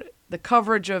about it. The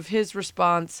coverage of his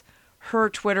response, her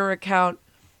Twitter account,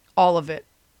 all of it.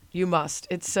 You must.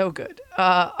 It's so good.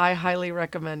 I highly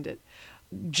recommend it.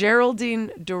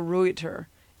 Geraldine de Ruyter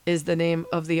is the name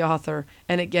of the author.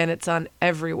 And again, it's on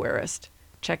Everywhereist.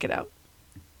 Check it out.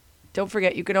 Don't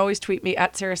forget, you can always tweet me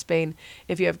at Sarah Spain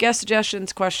if you have guest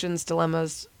suggestions, questions,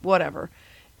 dilemmas, whatever.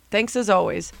 Thanks as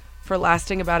always for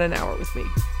lasting about an hour with me.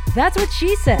 That's what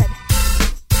she said.